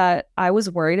things that I was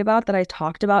worried about that I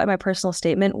talked about in my personal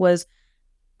statement was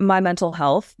my mental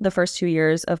health the first 2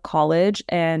 years of college.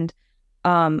 And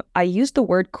I used the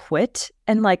word quit.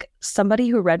 And like somebody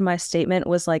who read my statement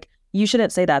was like, you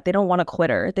shouldn't say that. They don't want a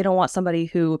quitter. They don't want somebody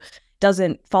who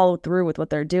doesn't follow through with what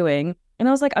they're doing. And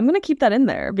I was like, I'm going to keep that in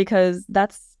there because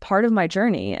that's part of my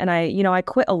journey. And I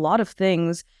quit a lot of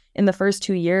things in the first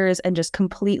 2 years and just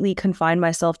completely confined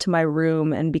myself to my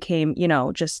room and became,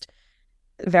 just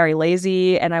very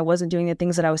lazy, and I wasn't doing the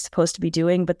things that I was supposed to be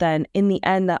doing. But then in the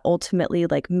end, that ultimately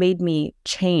like made me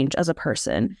change as a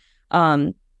person.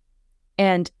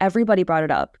 And everybody brought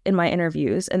it up in my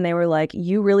interviews, and they were like,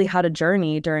 you really had a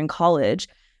journey during college,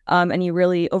 and you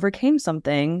really overcame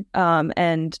something.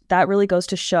 And that really goes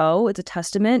to show, it's a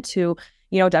testament to,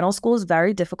 dental school is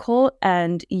very difficult,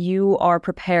 and you are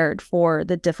prepared for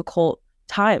the difficult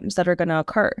times that are going to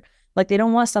occur. Like they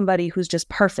don't want somebody who's just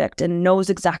perfect and knows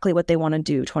exactly what they want to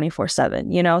do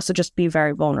 24/7, so just be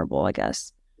very vulnerable, I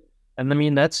guess. And I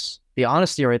mean, that's the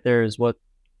honesty right there is what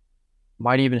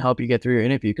might even help you get through your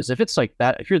interview. Because if it's like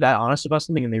that, if you're that honest about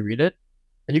something and they read it,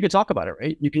 then you can talk about it,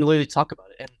 right? You can literally talk about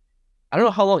it. And I don't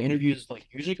know how long interviews like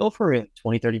usually go for,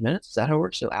 20, 30 minutes. Is that how it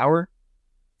works? An hour?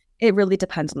 It really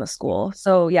depends on the school.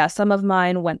 So yeah, some of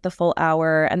mine went the full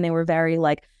hour, and they were very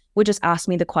like, would just ask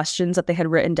me the questions that they had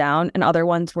written down. And other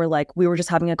ones were like, we were just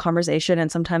having a conversation,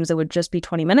 and sometimes it would just be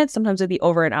 20 minutes. Sometimes it'd be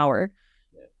over an hour.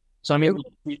 So, I mean,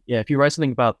 yeah, if you write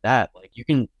something about that, like you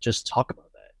can just talk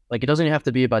about that. Like it doesn't even have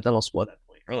to be about dental school at that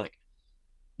point, or like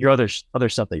your other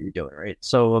stuff that you're doing, right?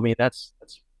 So, I mean, that's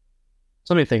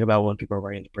something to think about when people are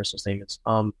writing the personal statements.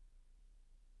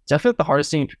 Definitely the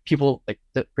hardest thing people like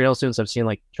the pre-dental students I've seen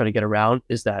like try to get around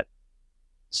is that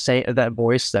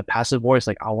voice, that passive voice,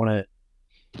 like I don't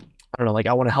know, like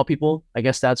I want to help people. I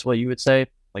guess that's what you would say.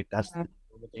 Like that's the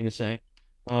thing to say.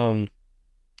 Um,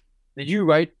 did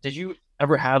you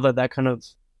ever have that kind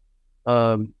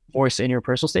of voice in your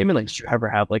personal statement? Like, did you ever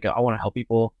have like I want to help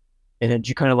people, and did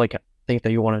you kind of like think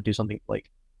that you want to do something like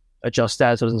adjust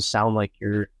that so it doesn't sound like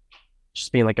you're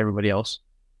just being like everybody else?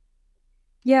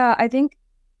 Yeah, I think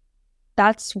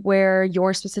that's where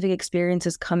your specific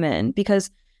experiences come in,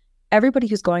 because everybody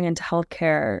who's going into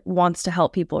healthcare wants to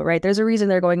help people, right? There's a reason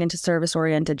they're going into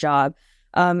service-oriented job.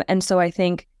 And so I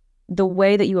think the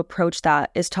way that you approach that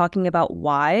is talking about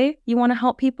why you want to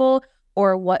help people,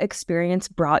 or what experience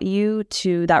brought you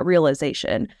to that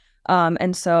realization.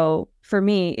 And so for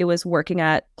me, it was working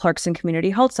at Clarkson Community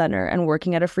Health Center and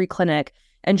working at a free clinic,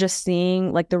 and just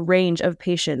seeing like the range of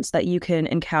patients that you can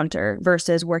encounter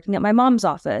versus working at my mom's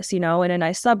office, in a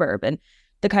nice suburb, and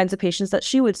the kinds of patients that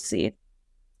she would see.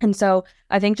 And so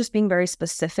I think just being very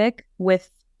specific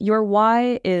with your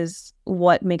why is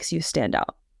what makes you stand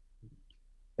out.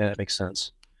 Yeah, that makes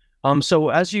sense. So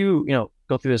as you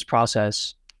go through this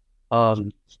process, um,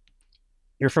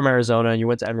 you're from Arizona and you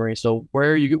went to Emory. So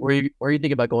where are you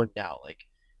thinking about going now? Like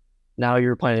now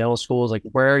you're applying to dental schools. Like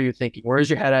where are you thinking? Where's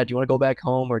your head at? Do you want to go back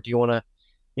home, or do you want to,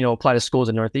 apply to schools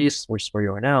in Northeast, which is where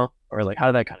you are now, or like how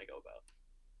did that kind of go about?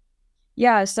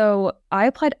 Yeah, so I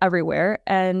applied everywhere,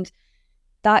 and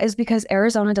that is because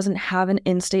Arizona doesn't have an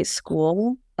in-state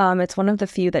school. It's one of the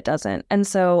few that doesn't. And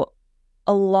so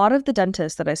a lot of the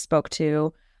dentists that I spoke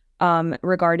to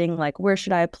regarding like, where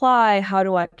should I apply? How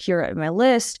do I curate my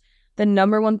list? The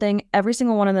number one thing every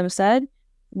single one of them said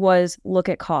was look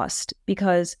at cost,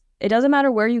 because it doesn't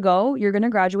matter where you go, you're going to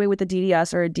graduate with a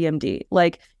DDS or a DMD.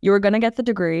 Like you're going to get the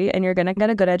degree and you're going to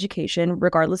get a good education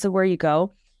regardless of where you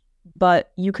go.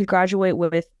 But you could graduate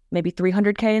with maybe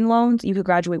 300K in loans. You could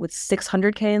graduate with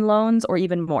 600K in loans, or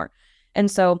even more. And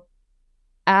so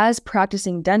as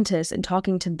practicing dentists and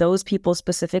talking to those people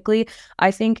specifically,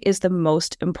 I think is the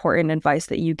most important advice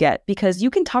that you get, because you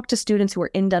can talk to students who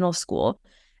are in dental school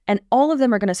and all of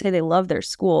them are going to say they love their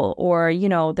school, or, you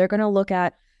know, they're going to look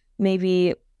at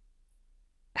maybe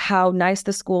how nice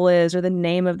the school is or the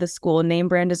name of the school. Name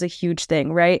brand is a huge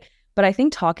thing, right? But I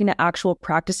think talking to actual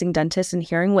practicing dentists and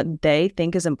hearing what they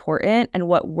think is important and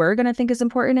what we're going to think is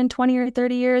important in 20 or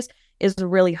 30 years is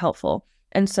really helpful.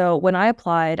 And so when I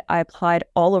applied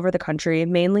all over the country,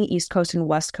 mainly East Coast and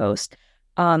West Coast.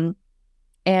 And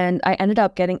I ended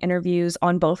up getting interviews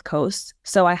on both coasts.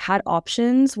 So I had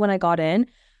options when I got in.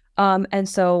 And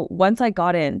so once I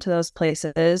got into those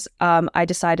places, I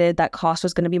decided that cost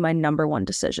was going to be my number one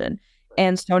decision.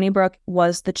 And Stony Brook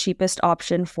was the cheapest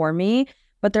option for me.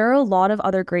 But there are a lot of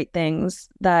other great things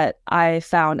that I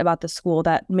found about the school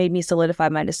that made me solidify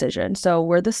my decision. So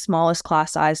we're the smallest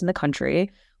class size in the country.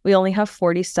 We only have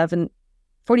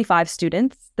 45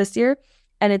 students this year,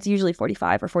 and it's usually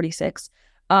 45 or 46.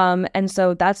 And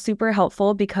so that's super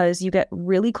helpful because you get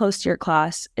really close to your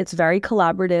class. It's very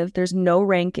collaborative. There's no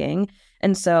ranking.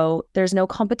 And so there's no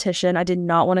competition. I did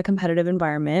not want a competitive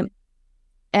environment.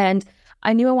 And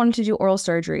I knew I wanted to do oral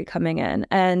surgery coming in,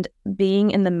 and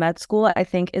being in the med school, I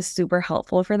think, is super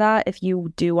helpful for that. If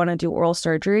you do want to do oral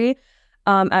surgery,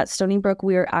 at Stony Brook,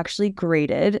 we are actually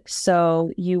graded.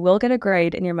 So you will get a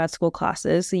grade in your med school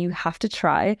classes. So you have to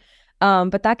try.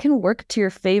 But that can work to your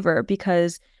favor,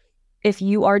 because if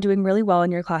you are doing really well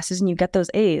in your classes and you get those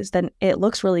A's, then it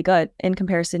looks really good in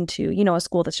comparison to, you know, a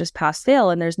school that's just pass fail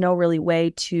and there's no really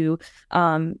way to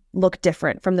look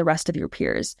different from the rest of your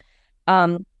peers.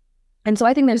 And so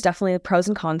I think there's definitely pros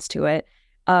and cons to it.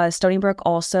 Stony Brook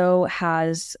also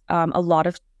has a lot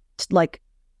of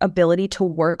ability to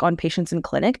work on patients in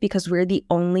clinic because we're the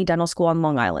only dental school on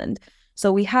Long Island.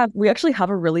 So we actually have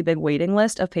a really big waiting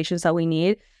list of patients that we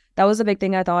need. That was a big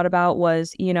thing I thought about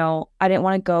was, you know, I didn't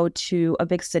want to go to a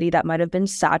big city that might have been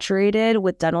saturated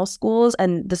with dental schools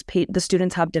and the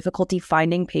students have difficulty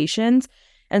finding patients.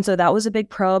 And so that was a big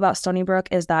pro about Stony Brook,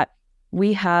 is that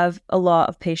we have a lot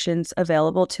of patients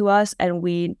available to us, and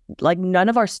none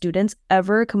of our students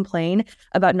ever complain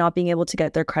about not being able to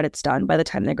get their credits done by the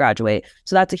time they graduate.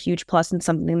 So that's a huge plus and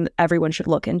something that everyone should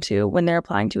look into when they're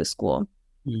applying to a school.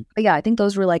 Mm-hmm. But yeah, I think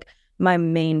those were my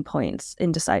main points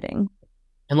in deciding.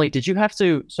 And did you have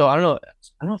to, so I don't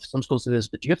know if some schools do this,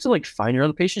 but do you have to find your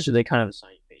own patients, or they kind of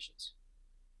assign you patients?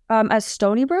 At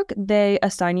Stony Brook, they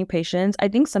assign you patients. I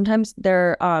think sometimes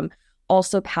they're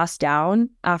also passed down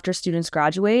after students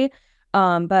graduate,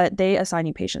 but they assign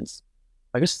you patients.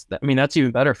 I guess that's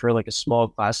even better for a small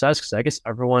class size, because I guess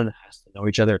everyone has to know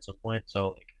each other at some point.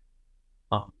 So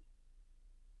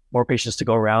more patients to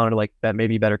go around, or that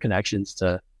maybe better connections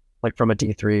to from a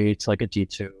D3 to a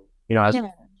D2. You know, as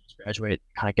graduate,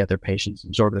 kind of get their patients,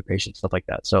 absorb their patients, stuff like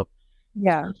that. So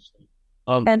yeah.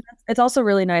 And it's also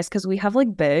really nice because we have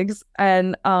bigs,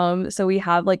 and so we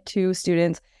have 2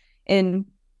 students in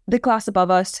the class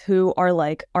above us who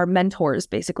are our mentors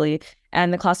basically,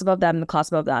 and the class above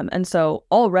them, and so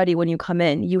already when you come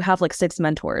in you have 6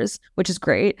 mentors, which is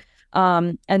great.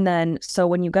 And then so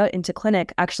when you go into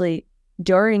clinic, actually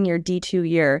during your D2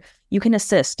 year you can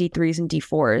assist D3s and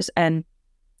D4s, and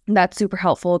that's super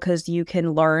helpful because you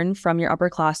can learn from your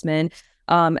upperclassmen.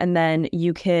 And then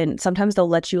sometimes they'll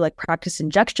let you practice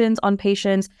injections on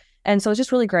patients. And so it's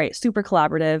just really great, super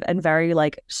collaborative, and very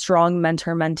strong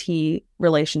mentor-mentee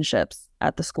relationships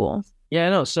at the school. Yeah, I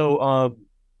know. So,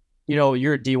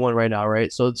 you're at D1 right now,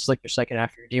 right? So it's your second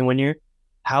after your D1 year.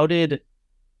 How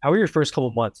were your first couple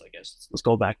of months, I guess? Let's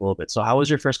go back a little bit. So how was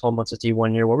your first couple of months at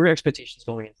D1 year? What were your expectations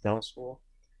going into dental school?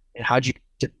 And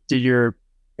did your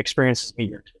experiences meet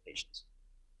your expectations?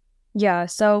 Yeah,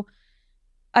 so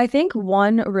I think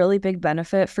one really big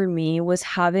benefit for me was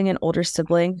having an older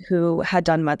sibling who had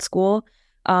done med school,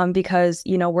 because,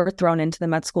 we're thrown into the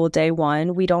med school day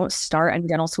one. We don't start any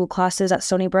dental school classes at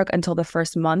Stony Brook until the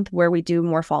first month, where we do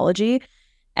morphology.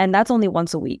 And that's only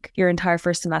once a week, your entire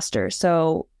first semester.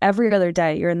 So every other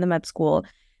day you're in the med school.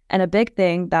 And a big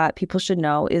thing that people should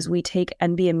know is we take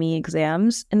NBME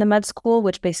exams in the med school,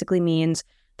 which basically means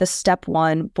the step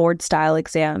 1 board style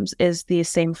exams is the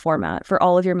same format for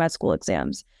all of your med school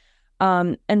exams.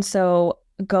 And so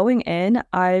going in,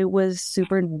 I was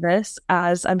super nervous,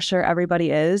 as I'm sure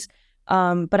everybody is.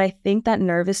 But I think that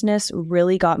nervousness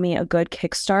really got me a good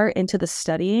kickstart into the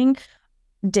studying.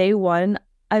 Day one,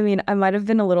 I might have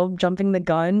been a little jumping the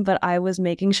gun, but I was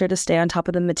making sure to stay on top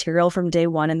of the material from day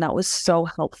one, and that was so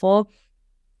helpful.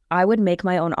 I would make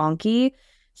my own Anki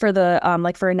for the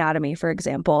for anatomy, for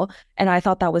example, and I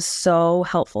thought that was so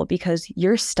helpful because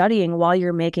you're studying while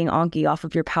you're making Anki off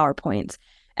of your PowerPoints.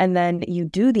 And then you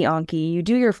do the Anki, you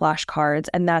do your flashcards,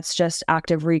 and that's just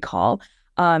active recall.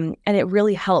 And it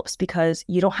really helps because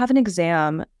you don't have an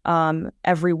exam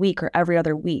every week or every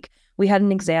other week. We had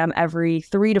an exam every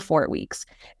 3 to 4 weeks.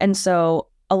 And so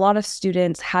a lot of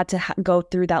students had to go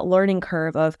through that learning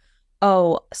curve of,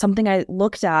 oh, something I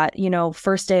looked at,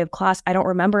 first day of class, I don't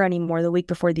remember anymore the week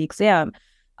before the exam.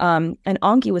 And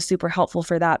Anki was super helpful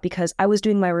for that because I was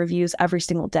doing my reviews every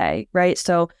single day, right?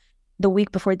 So the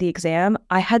week before the exam,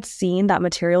 I had seen that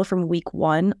material from week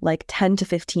one like 10 to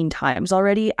 15 times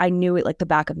already. I knew it like the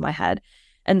back of my head.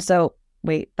 And so,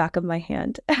 wait, back of my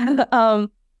hand.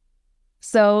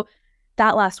 So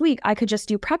that last week, I could just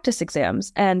do practice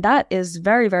exams. And that is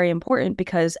very, very important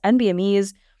because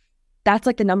NBMEs, that's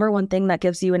like the number one thing that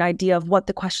gives you an idea of what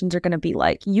the questions are going to be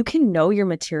like. You can know your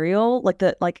material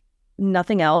like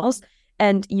nothing else,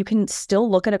 and you can still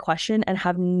look at a question and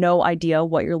have no idea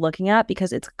what you're looking at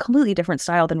because it's a completely different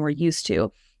style than we're used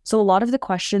to. So a lot of the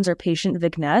questions are patient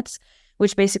vignettes,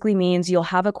 which basically means you'll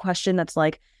have a question that's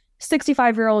like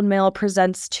 65-year-old male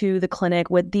presents to the clinic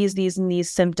with these, and these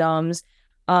symptoms.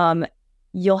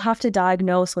 You'll have to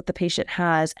diagnose what the patient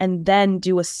has and then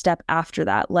do a step after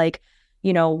that, like,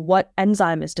 what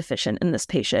enzyme is deficient in this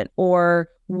patient, or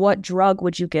what drug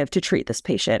would you give to treat this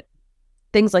patient?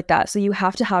 Things like that. So you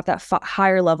have to have that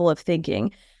higher level of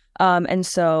thinking. And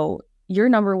so your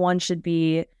number one should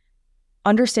be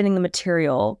understanding the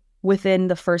material within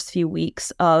the first few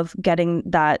weeks of getting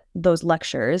those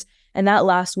lectures. And that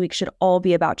last week should all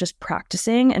be about just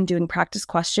practicing and doing practice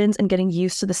questions and getting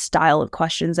used to the style of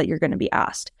questions that you're going to be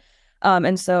asked.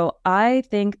 And so I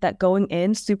think that going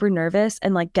in super nervous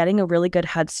and like getting a really good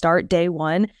head start day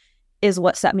one is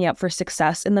what set me up for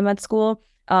success in the med school.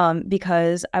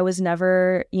 Because I was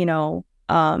never,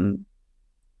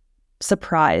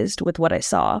 surprised with what I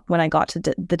saw when I got to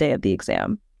the day of the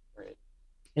exam. Right.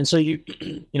 And so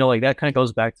like that kind of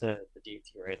goes back to the DT,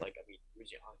 right? Like, I mean,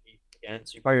 using Anki again.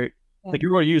 So you probably, like,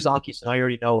 you're going to use Anki, so now you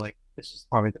already know, like, this is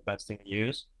probably the best thing to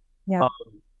use. Yeah.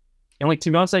 And like,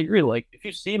 to be honest, I agree. Like, if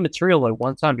you see material like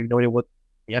one time, you have no idea what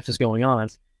the F is going on,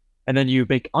 and then you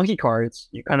make Anki cards,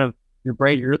 you're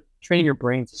training your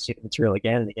brain to see the material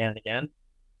again and again and again.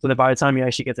 So that by the time you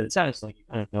actually get to the test, like, you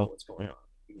kind of know what's going on.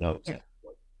 You know exactly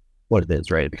what it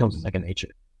is, right? It becomes second nature.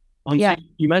 Yeah. So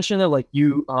you mentioned that like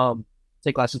you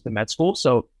take classes in med school,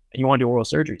 so and you want to do oral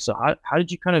surgery. So how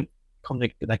did you kind of come to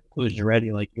that conclusion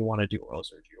already? Like, you want to do oral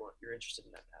surgery, you're interested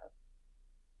in that path?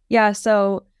 Yeah.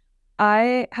 So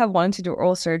I have wanted to do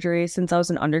oral surgery since I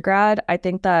was an undergrad. I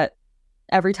think that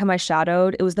every time I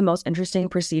shadowed, it was the most interesting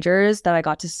procedures that I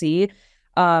got to see.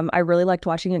 I really liked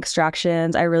watching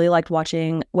extractions. I really liked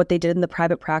watching what they did in the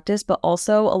private practice, but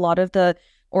also a lot of the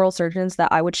oral surgeons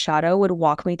that I would shadow would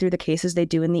walk me through the cases they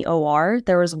do in the OR.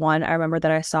 There was one I remember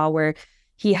that I saw where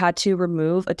he had to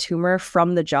remove a tumor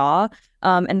from the jaw,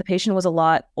 and the patient was a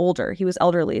lot older. He was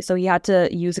elderly, so he had to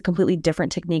use a completely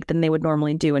different technique than they would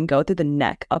normally do and go through the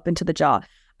neck up into the jaw.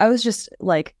 I was just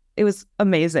like, it was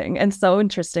amazing and so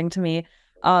interesting to me.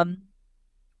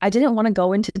 I didn't want to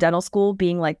go into dental school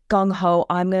being like gung-ho,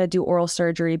 I'm going to do oral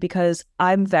surgery, because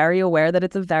I'm very aware that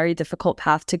it's a very difficult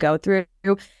path to go through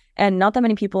and not that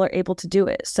many people are able to do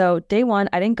it. So day one,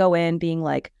 I didn't go in being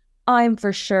like, I'm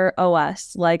for sure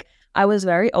OS. Like, I was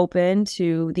very open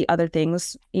to the other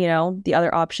things, the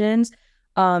other options.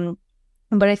 But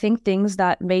I think things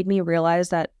that made me realize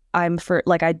that I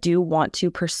do want to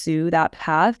pursue that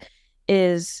path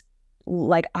is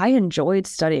like, I enjoyed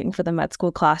studying for the med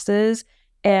school classes.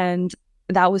 And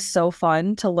that was so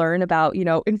fun to learn about,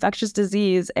 infectious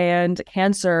disease and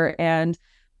cancer and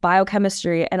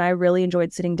biochemistry. And I really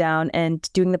enjoyed sitting down and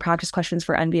doing the practice questions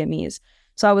for NBMEs.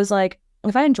 So I was like,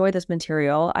 if I enjoy this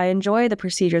material, I enjoy the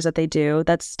procedures that they do,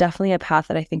 that's definitely a path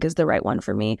that I think is the right one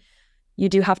for me. You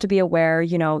do have to be aware,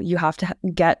 you have to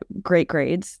get great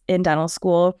grades in dental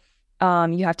school.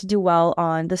 You have to do well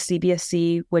on the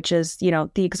CBSC, which is, the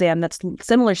exam that's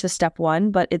similar to step one,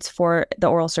 but it's for the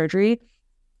oral surgery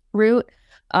route.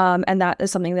 And that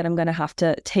is something that I'm going to have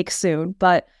to take soon.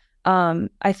 But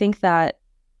I think that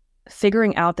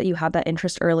figuring out that you have that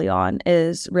interest early on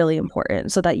is really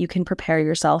important so that you can prepare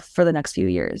yourself for the next few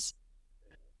years.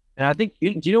 And I think,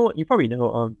 do you know what? You probably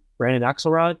know Brandon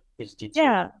Axelrod is DT.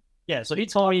 Yeah. So he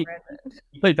told me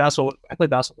he played basketball. I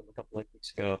played basketball with him a couple of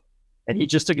weeks ago, and he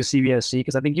just took a CBSC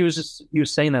because I think he was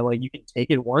saying that like you can take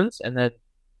it once and then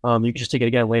you can just take it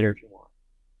again later if you want.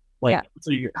 Like,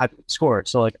 so you're happy with the score.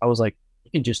 So like I was like,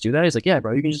 you can just do that. He's like, yeah,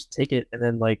 bro, you can just take it and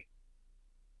then like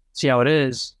see how it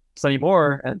is, study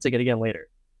more, and take it again later.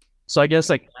 So I guess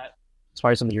like that's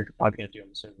probably something you're probably gonna do,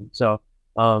 I'm assuming. So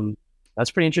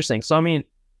that's pretty interesting. So I mean,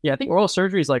 yeah, I think oral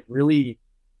surgery is like really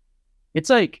it's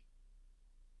like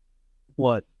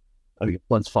blood. I mean,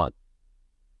 blood's fun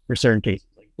for certain cases.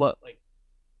 Like blood, like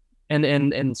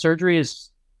and surgery is.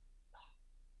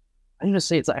 I'm gonna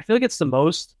say it's. I feel like it's the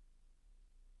most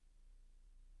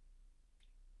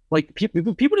like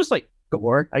people just like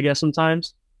gore. I guess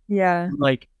sometimes Yeah.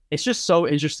 like it's just so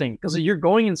interesting because you're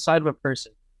going inside of a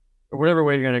person or whatever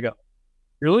way you're gonna go.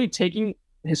 You're literally taking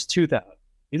his tooth out.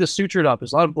 You just suture it up.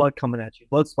 There's a lot of blood coming at you,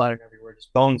 blood splattering everywhere,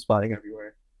 just bone splatting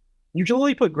everywhere. You can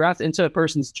literally put graft into a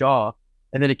person's jaw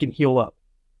and then it can heal up.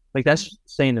 Like that's just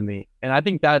insane to me. And I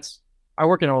think that's I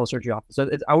work in an oral surgery office. So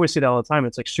I always see that all the time.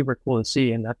 It's like super cool to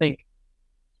see. And I think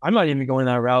I'm not even going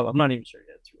that route. I'm not even sure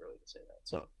yet. It's too early to say that.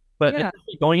 So, but Yeah,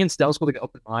 going into dental school with an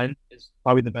open mind is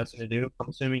probably the best thing to do. I'm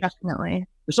assuming definitely.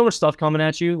 there's so much stuff coming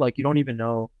at you, like you don't even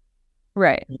know,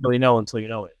 Right. you really know until you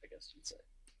know it. I guess you'd say.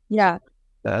 So Yeah.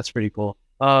 that's pretty cool.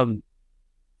 So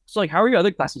like, how are your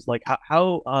other classes? Like,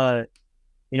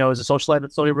 is it social life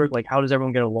at Stony Brook? Like, how does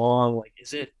everyone get along? Like,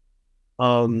 is it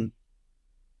um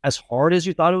as hard as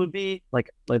you thought it would be? Like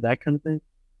that kind of thing.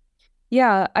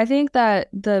 Yeah, I think that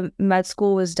the med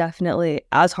school was definitely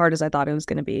as hard as I thought it was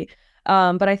going to be.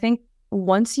 But I think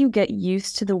once you get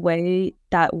used to the way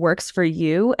that works for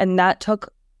you, and that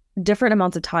took different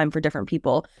amounts of time for different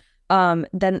people,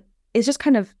 then it's just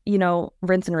kind of,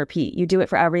 rinse and repeat. You do it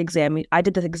for every exam. I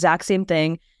did the exact same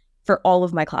thing for all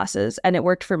of my classes, and it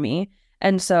worked for me.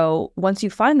 And so once you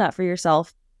find that for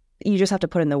yourself, you just have to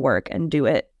put in the work and do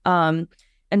it.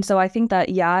 And so I think that,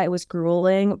 yeah, it was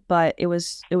grueling, but it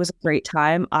was a great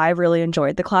time. I really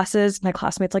enjoyed the classes. My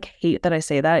classmates like hate that I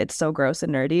say that. It's so gross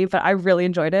and nerdy, but I really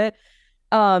enjoyed it.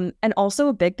 And also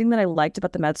a big thing that I liked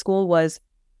about the med school was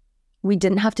we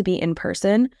didn't have to be in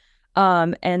person.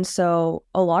 And so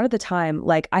a lot of the time,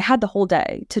 like I had the whole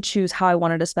day to choose how I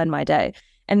wanted to spend my day.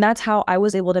 And that's how I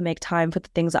was able to make time for the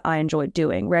things that I enjoyed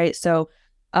doing, right? So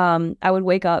I would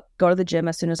wake up, go to the gym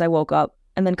as soon as I woke up,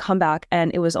 and then come back, and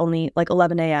it was only like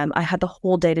 11 a.m. I had the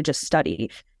whole day to just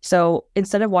study. So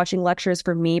instead of watching lectures,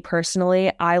 for me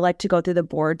personally, I like to go through the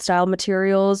board style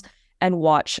materials and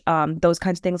watch those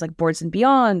kinds of things like Boards and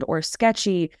Beyond or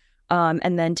Sketchy,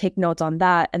 and then take notes on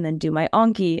that and then do my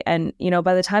Anki. And,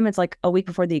 by the time it's like a week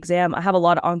before the exam, I have a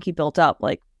lot of Anki built up,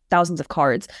 like thousands of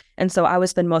cards. And so I would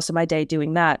spend most of my day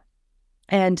doing that.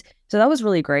 And so that was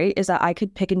really great, is that I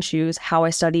could pick and choose how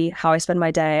I study, how I spend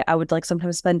my day. I would like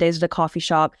sometimes spend days at a coffee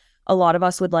shop. A lot of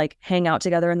us would like hang out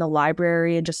together in the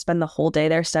library and just spend the whole day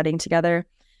there studying together.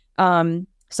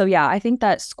 So yeah, I think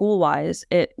that school wise,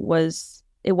 it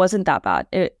wasn't that bad.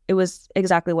 It was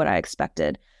exactly what I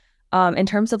expected. In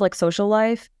terms of like social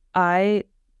life, I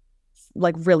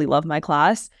like really love my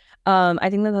class. I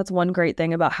think that that's one great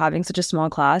thing about having such a small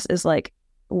class is like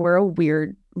we're a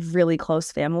weird, really close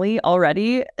family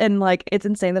already. And like it's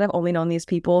insane that I've only known these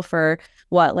people for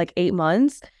what, like 8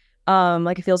 months.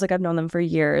 Like it feels like I've known them for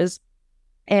years.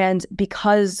 And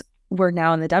because we're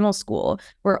now in the dental school,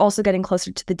 we're also getting closer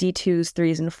to the D2s,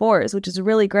 threes, and fours, which is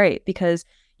really great because,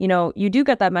 you do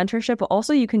get that mentorship, but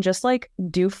also you can just like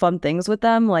do fun things with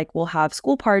them. Like we'll have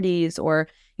school parties or,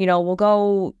 we'll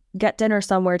go get dinner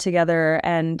somewhere together.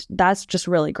 And that's just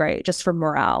really great, just for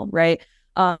morale, right?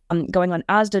 Going on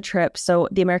ASDA trips. So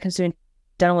the American Student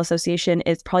Dental Association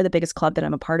is probably the biggest club that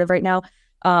I'm a part of right now.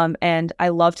 And I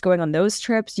loved going on those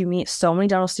trips. You meet so many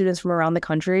dental students from around the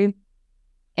country.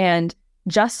 And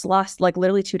just like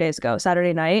literally 2 days ago,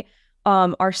 Saturday night,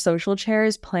 our social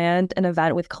chairs planned an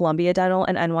event with Columbia Dental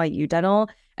and NYU Dental.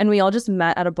 And we all just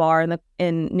met at a bar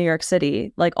in New York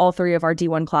City, like all three of our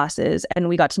D1 classes, and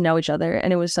we got to know each other.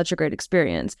 And it was such a great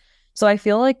experience. So I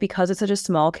feel like because it's such a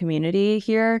small community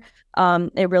here,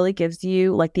 it really gives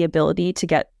you like the ability to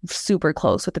get super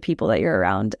close with the people that you're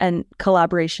around. And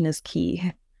collaboration is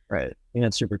key. Right. Yeah,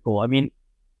 that's super cool. I mean,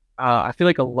 I feel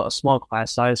like a small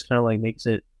class size kind of like makes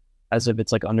it as if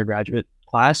it's like undergraduate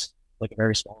class, like a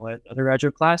very small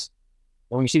undergraduate class.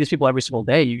 And when you see these people every single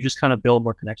day, you just kind of build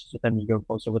more connections with them. You go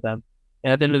closer with them,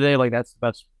 and at the end of the day, like that's the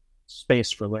best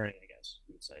space for learning, I guess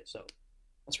you would say. So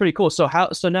that's pretty cool. So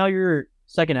now you're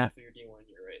second half of your D1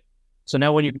 year, right? So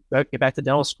now when you get back to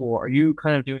dental school, are you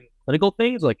kind of doing clinical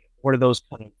things? Like, what are those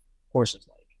kind of courses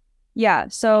like? Yeah.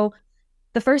 So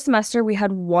the first semester, we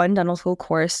had one dental school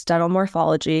course, dental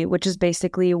morphology, which is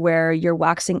basically where you're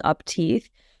waxing up teeth.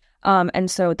 And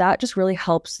so that just really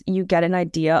helps you get an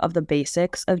idea of the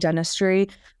basics of dentistry.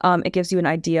 It gives you an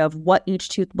idea of what each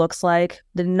tooth looks like,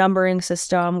 the numbering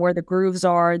system, where the grooves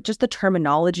are, just the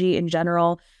terminology in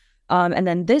general. And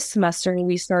then this semester,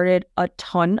 we started a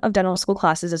ton of dental school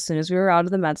classes as soon as we were out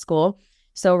of the med school.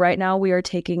 So right now we are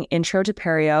taking Intro to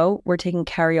Perio, we're taking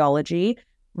Cariology,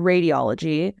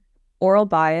 Radiology, Oral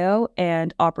Bio,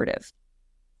 and Operative.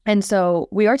 And so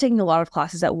we are taking a lot of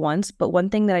classes at once, but one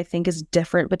thing that I think is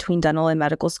different between dental and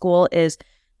medical school is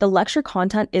the lecture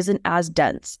content isn't as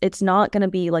dense. It's not going to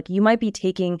be like you might be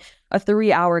taking a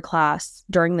 3-hour class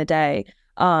during the day,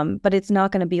 but it's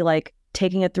not going to be like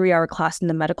taking a 3-hour class in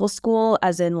the medical school,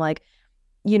 as in like,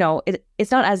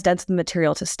 it's not as dense the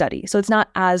material to study. So it's not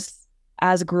as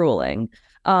grueling.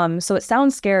 So it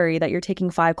sounds scary that you're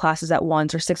taking 5 classes at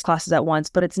once or 6 classes at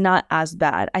once, but it's not as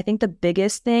bad. I think the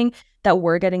biggest thing that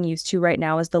we're getting used to right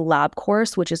now is the lab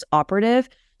course, which is operative.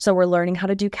 So we're learning how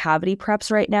to do cavity preps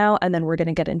right now, and then we're going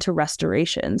to get into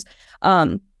restorations.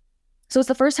 So it's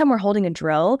the first time we're holding a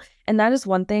drill, and that is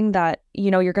one thing that,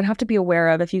 you're going to have to be aware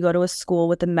of if you go to a school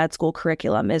with the med school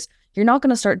curriculum is you're not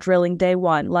going to start drilling day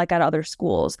one like at other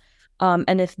schools.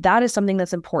 And if that is something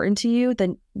that's important to you,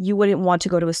 then you wouldn't want to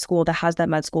go to a school that has that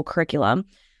med school curriculum.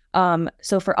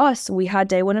 So for us, we had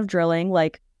day one of drilling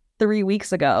like 3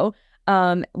 weeks ago.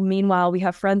 Meanwhile, we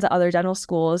have friends at other dental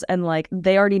schools and like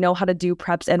they already know how to do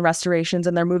preps and restorations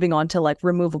and they're moving on to like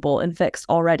removable and fixed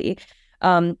already.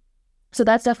 So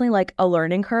that's definitely like a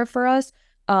learning curve for us.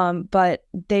 But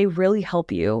they really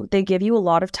help you. They give you a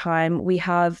lot of time. We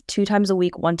have 2 times a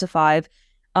week, 1 to 5,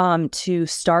 to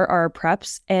start our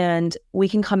preps, and we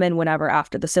can come in whenever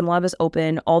after. The sim lab is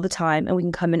open all the time, and we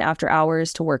can come in after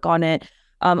hours to work on it.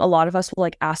 A lot of us will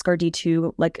like ask our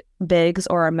D2 like bigs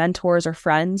or our mentors or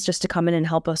friends just to come in and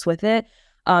help us with it.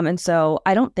 And so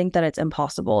I don't think that it's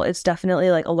impossible. It's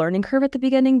definitely like a learning curve at the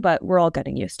beginning, but we're all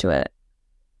getting used to it.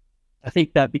 I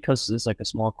think that because it's like a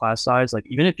small class size, like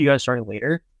even if you guys started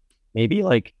later, maybe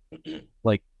like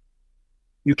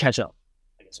you catch up.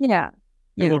 I guess. Yeah.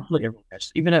 Yeah. Everyone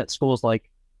catches. Even at schools like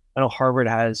I know Harvard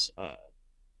has,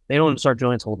 they don't start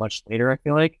drilling until much later. I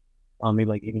feel like, maybe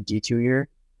like even D2 year.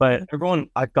 But everyone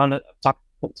I've gone to talk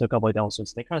to a couple of dental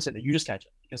students, they kind of said that you just catch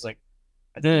up because like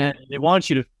they want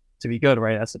you to be good,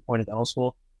 right? That's the point of dental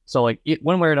school. So like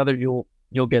one way or another, you'll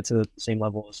get to the same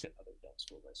level as other dental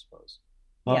schools, I suppose.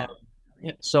 Yeah.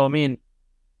 Yeah. So I mean,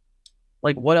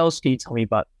 like, what else can you tell me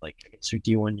about like I guess your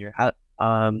D1 year? How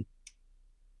let's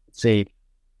see,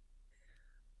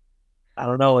 I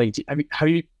don't know. Like, I mean, have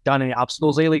you done any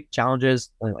obstacles lately? Challenges?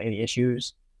 Like, any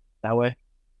issues that way?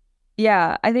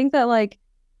 Yeah, I think that like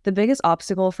the biggest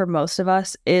obstacle for most of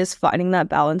us is finding that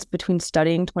balance between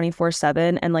studying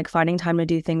 24/7 and like finding time to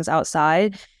do things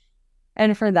outside.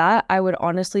 And for that, I would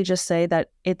honestly just say that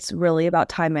it's really about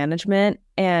time management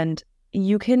and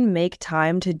you can make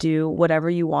time to do whatever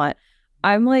you want.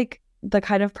 I'm like the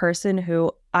kind of person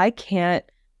who I can't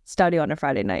study on a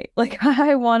Friday night. Like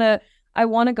I want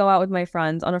to go out with my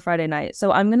friends on a Friday night.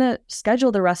 So I'm going to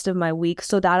schedule the rest of my week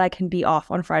so that I can be off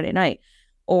on Friday night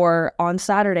or on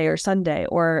Saturday or Sunday,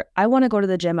 or I want to go to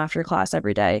the gym after class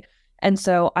every day. And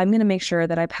so I'm going to make sure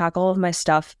that I pack all of my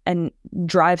stuff and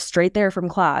drive straight there from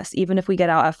class, even if we get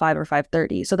out at 5 or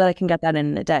 5:30, so that I can get that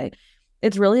in a day.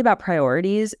 It's really about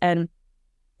priorities, and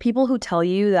people who tell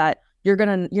you that you're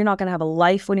not gonna have a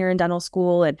life when you're in dental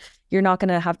school and you're not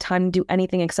gonna have time to do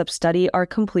anything except study are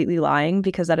completely lying,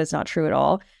 because that is not true at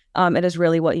all. It is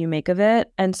really what you make of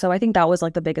it. And so I think that was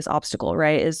like the biggest obstacle,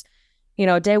 right? Is,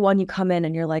 day one you come in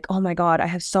and you're like, oh my God, I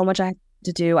have so much I have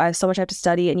to do. I have so much I have to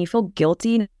study. And you feel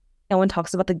guilty. No one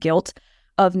talks about the guilt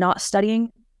of not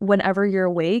studying whenever you're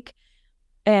awake.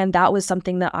 And that was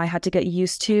something that I had to get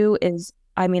used to is,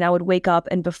 I mean, I would wake up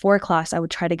and before class, I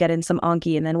would try to get in some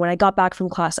Anki. And then when I got back from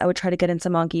class, I would try to get in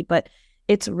some Anki. But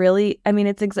it's really, I mean,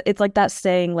 it's like that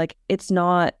saying, like, it's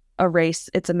not a race,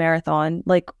 it's a marathon.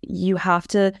 Like, you have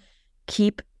to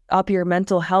keep up your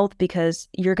mental health because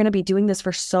you're going to be doing this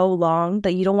for so long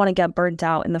that you don't want to get burnt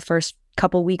out in the first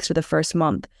couple weeks or the first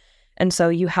month. And so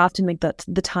you have to make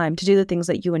the time to do the things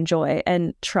that you enjoy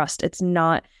and trust. It's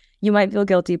not, you might feel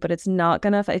guilty, but it's not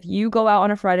gonna, if you go out on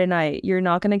a Friday night, you're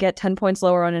not gonna get 10 points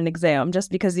lower on an exam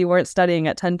just because you weren't studying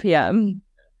at 10 p.m.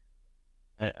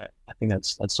 I think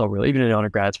that's so real. Even in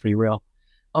undergrad, it's pretty real.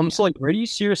 So like, where do you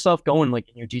see yourself going, like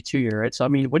in your D2 year, right? So I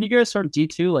mean, when do you guys start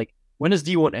D2? Like, when does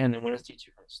D1 end and when does D2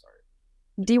 start?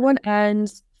 D1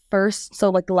 ends first, so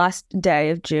like the last day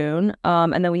of June,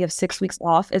 and then we have 6 weeks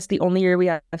off. It's the only year we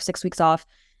have 6 weeks off,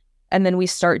 and then we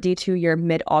start D2 year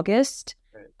mid-August.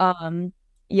 Right.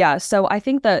 Yeah, so I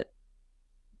think that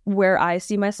where I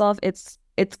see myself, it's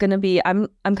gonna be, I'm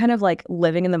kind of like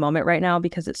living in the moment right now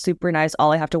because it's super nice.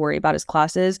 All I have to worry about is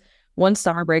classes. Once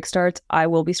summer break starts, I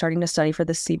will be starting to study for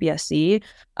the CBSC.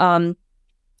 And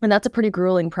that's a pretty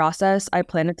grueling process. I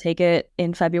plan to take it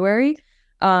in February.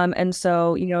 And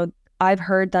so, I've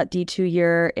heard that D2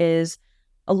 year is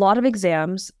a lot of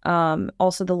exams.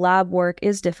 Also, the lab work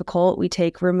is difficult. We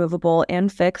take removable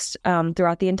and fixed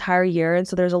throughout the entire year. And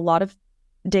so there's a lot of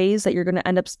days that you're going to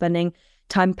end up spending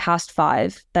time past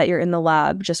 5 that you're in the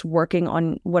lab just working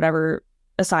on whatever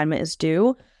assignment is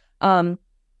due.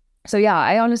 So yeah,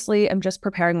 I honestly am just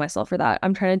preparing myself for that.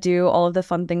 I'm trying to do all of the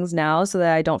fun things now so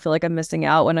that I don't feel like I'm missing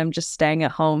out when I'm just staying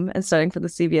at home and studying for the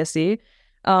CBSE.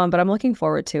 But I'm looking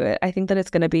forward to it. I think that it's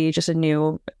going to be just a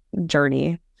new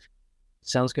journey.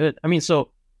 Sounds good. I mean,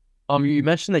 so you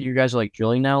mentioned that you guys are like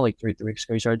drilling now, like three weeks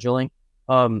ago you started drilling.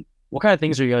 What kind of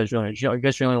things are you guys drilling? Are you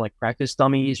guys drilling like practice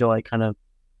dummies or like kind of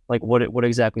like what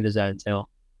exactly does that entail?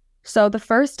 So the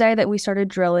first day that we started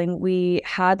drilling, we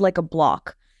had like a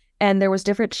block and there was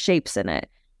different shapes in it.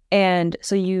 And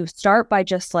so you start by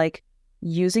just like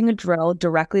using a drill,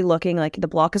 directly looking like the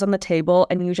block is on the table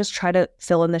and you just try to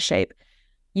fill in the shape.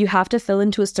 You have to fill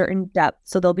into a certain depth.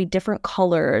 So there'll be different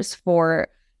colors for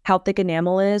how thick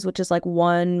enamel is, which is like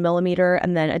 1 millimeter,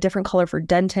 and then a different color for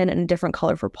dentin and a different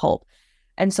color for pulp.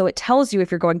 And so it tells you if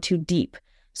you're going too deep.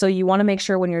 So you want to make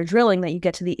sure when you're drilling that you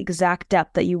get to the exact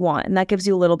depth that you want. And that gives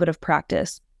you a little bit of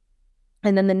practice.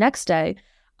 And then the next day,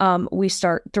 we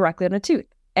start directly on a tooth.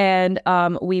 And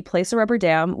we place a rubber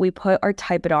dam. We put our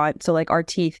typodont, so like our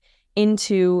teeth,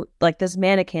 into like this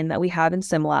mannequin that we have in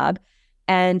SimLab.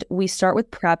 And we start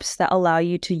with preps that allow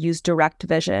you to use direct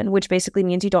vision, which basically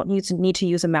means you don't need to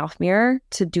use a mouth mirror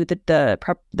to do the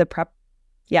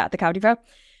cavity prep.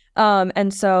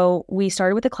 And so we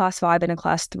started with a class 5 and a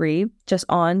class 3 just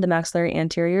on the maxillary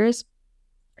anteriors.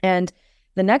 And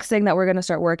the next thing that we're going to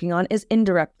start working on is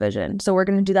indirect vision. So we're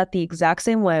going to do that the exact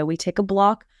same way. We take a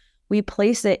block, we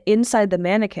place it inside the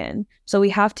mannequin. So we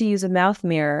have to use a mouth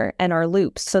mirror and our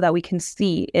loops so that we can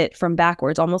see it from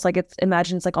backwards, almost like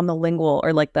imagine it's like on the lingual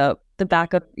or like the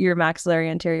back of your maxillary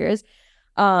anteriors.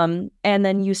 And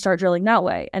then you start drilling that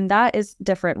way. And that is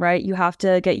different, right? You have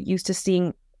to get used to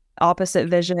seeing opposite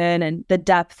vision and the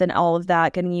depth and all of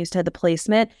that, getting used to the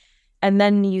placement. And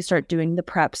then you start doing the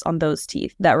preps on those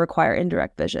teeth that require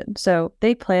indirect vision. So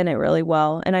they plan it really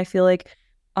well. And I feel like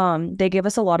they give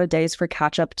us a lot of days for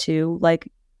catch up too.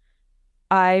 Like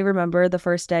I remember the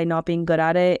first day not being good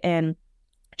at it and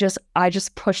I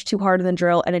just pushed too hard in the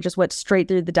drill and it just went straight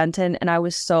through the dentin and I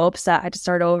was so upset I had to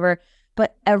start over.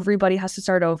 But everybody has to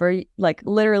start over. Like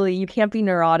literally you can't be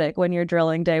neurotic when you're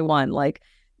drilling day one. Like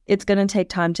it's going to take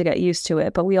time to get used to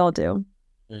it, but we all do.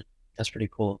 That's pretty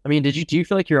cool. I mean, do you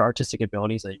feel like your artistic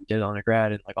abilities that you did on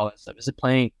undergrad and like all that stuff, is it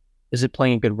playing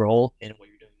a good role in what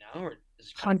you're doing now, or is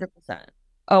it kind 100%.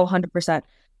 Oh,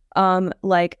 100%.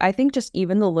 Like I think just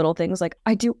even the little things, like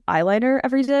I do eyeliner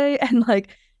every day and like,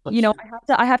 of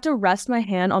I have to rest my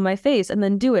hand on my face and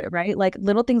then do it, right? Like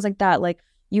little things like that. Like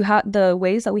you have the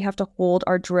ways that we have to hold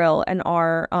our drill and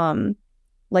our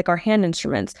like our hand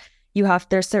instruments.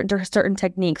 There's certain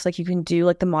techniques, like you can do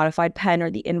like the modified pen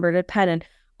or the inverted pen, and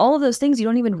all of those things you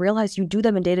don't even realize you do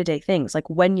them in day-to-day things, like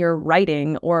when you're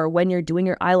writing or when you're doing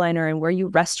your eyeliner and where you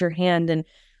rest your hand, and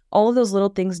all of those little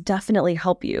things definitely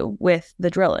help you with the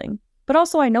drilling. But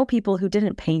also I know people who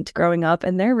didn't paint growing up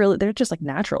and they're just like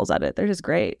naturals at it. They're just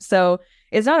great. So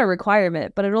it's not a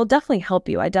requirement, but it'll definitely help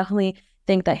you. I definitely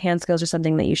think that hand skills are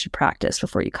something that you should practice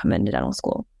before you come into dental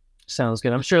school. Sounds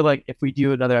good. I'm sure like if we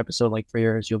do another episode like 3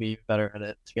 years, you'll be even better at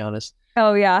it, to be honest.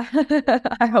 Oh yeah.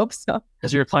 I hope so.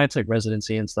 Because you're applying to like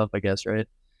residency and stuff, I guess, right?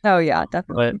 Oh yeah, But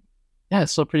definitely. yeah,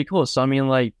 it's still pretty cool. So I mean,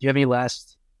 like, do you have any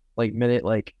last like minute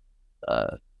like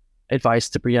advice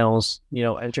to pre-dentals,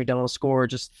 entering dental school, or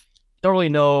just don't really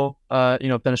know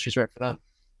if dentistry's right for them?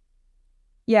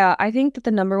 Yeah, I think that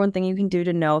the number one thing you can do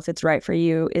to know if it's right for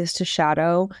you is to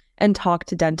shadow and talk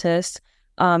to dentists.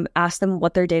 Ask them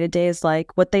what their day-to-day is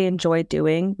like, what they enjoy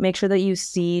doing. Make sure that you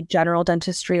see general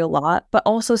dentistry a lot, but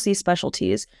also see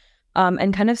specialties,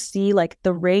 and kind of see like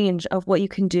the range of what you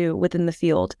can do within the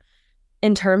field.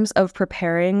 In terms of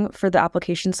preparing for the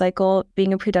application cycle,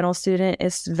 being a pre-dental student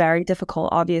is very difficult,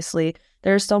 obviously.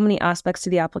 There are so many aspects to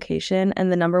the application,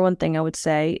 and the number one thing I would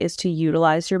say is to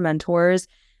utilize your mentors,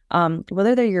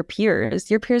 whether they're your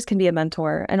peers. Your peers can be a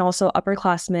mentor, and also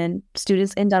upperclassmen,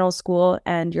 students in dental school,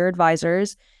 and your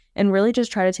advisors, and really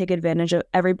just try to take advantage of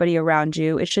everybody around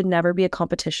you. It should never be a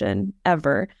competition,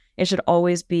 ever. It should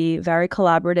always be very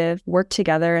collaborative, work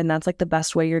together, and that's like the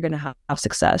best way you're going to have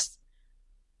success.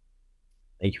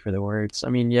 Thank you for the words. I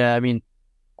mean, yeah, I mean,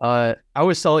 I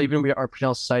always tell even we our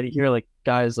pre-dental society here, like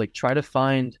guys, like try to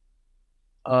find,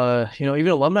 even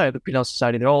alumni of the pre-dental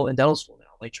society, they're all in dental school now.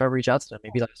 Like try to reach out to them,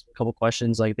 maybe like ask a couple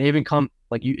questions. Like they even come,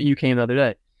 like you came the other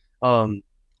day.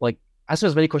 Like ask them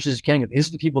as many questions as you can. These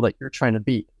are the people that you're trying to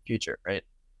be in the future, right?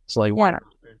 So like why Yeah. not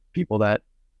people that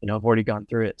have already gone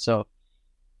through it. So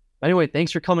anyway,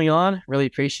 thanks for coming on. Really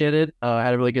appreciate it. I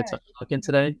had a really good time talking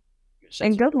today.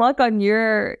 And good luck on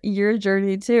your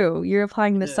journey too. You're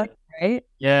applying this Yeah. second right?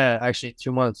 Yeah, actually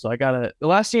 2 months. So the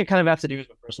last thing I kind of have to do is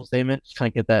my personal statement, just kind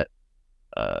of get that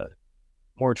uh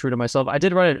more true to myself. I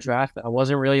did write a draft, but I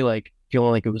wasn't really like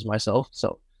feeling like it was myself.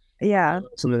 So Yeah.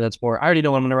 something that's more, I already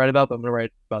know what I'm gonna write about, but I'm gonna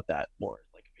write about that more,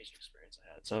 like a patient experience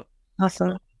I had. So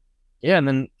Awesome. yeah, and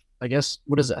then I guess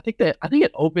what is it? I think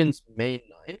it opens May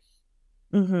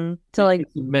 9th. So like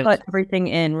Submit. put everything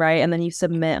in, right? And then you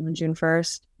submit on June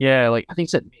 1st. Yeah, like I think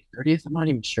it's at May 30th. I'm not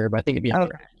even sure, but I think it'd be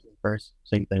after Okay. first.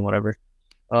 Same thing, whatever.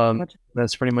 Much-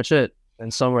 That's pretty much it.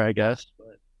 And somewhere, I guess.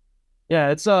 But yeah,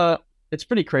 it's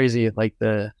pretty crazy. Like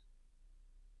the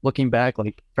looking back,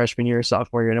 like freshman year,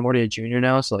 sophomore year, and I'm already a junior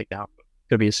now, so like now I'm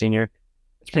gonna be a senior.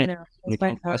 It's I pretty know. when It's my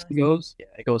how fast first. it goes. Yeah,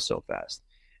 it goes so fast.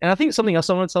 And I think something else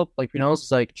I want to tell like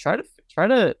is like try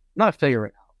to not figure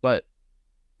it out, but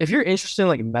if you're interested in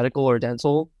like medical or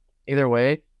dental, either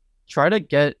way, try to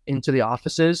get into the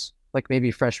offices like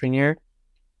maybe freshman year,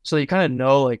 so you kind of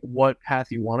know like what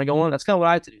path you want to go on. That's kind of what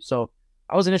I had to do. So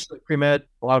I was initially pre med.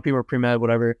 A lot of people were pre med,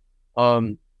 whatever.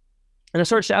 And I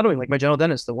started shadowing like my general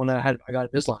dentist, the one that I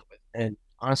got Invisalign with, and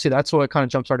honestly, that's what kind of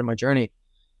jump started my journey.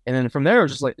 And then from there, it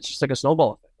was just like it's just like a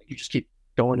snowball effect. Like you just keep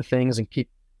going to things and keep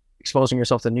exposing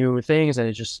yourself to new things, and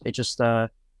it just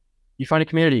you find a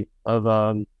community of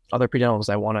other pre-dentals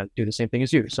that want to do the same thing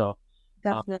as you. So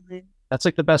Definitely. that's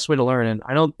like the best way to learn. And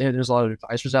I know there's a lot of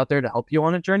advisors out there to help you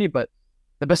on a journey, but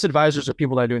the best advisors are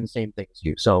people that are doing the same thing as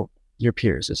you. So your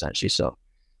peers essentially. So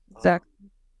Exactly.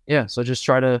 yeah, so just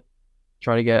try to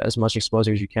get as much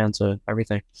exposure as you can to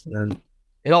everything, and then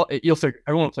you'll figure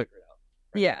everyone will figure it out.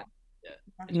 Right? Yeah. Yeah,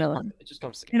 Definitely. it just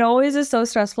comes It together. always is so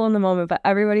stressful in the moment, but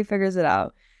everybody figures it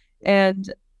out.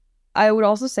 And I would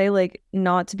also say, like,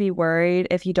 not to be worried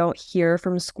if you don't hear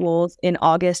from schools in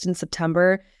August and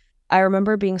September. I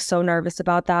remember being so nervous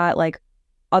about that. Like,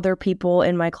 other people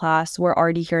in my class were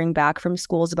already hearing back from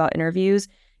schools about interviews,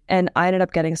 and I ended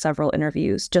up getting several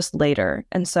interviews just later.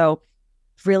 And so,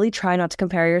 really try not to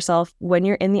compare yourself when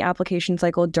you're in the application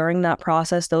cycle during that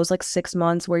process, those like 6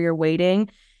 months where you're waiting.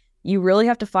 You really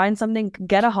have to find something,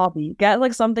 get a hobby, get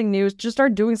like something new, just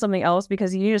start doing something else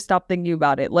because you need to stop thinking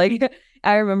about it. Like,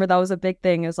 I remember that was a big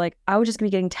thing. Is like, I was just gonna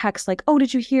be getting texts like, oh,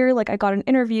 did you hear? Like, I got an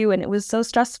interview and it was so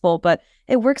stressful, but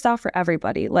it works out for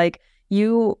everybody. Like,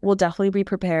 you will definitely be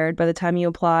prepared by the time you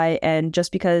apply. And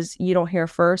just because you don't hear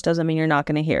first doesn't mean you're not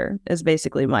gonna hear, is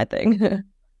basically my thing.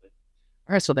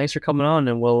 All right, so thanks for coming on,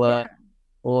 and we'll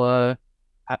try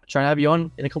to have you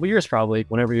on in a couple years probably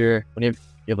when you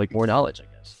have like more knowledge, I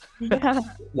guess. Yeah.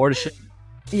 More to share.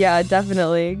 Yeah,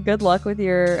 definitely. Good luck with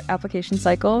your application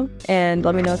cycle and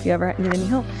let me know if you ever need any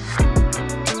help.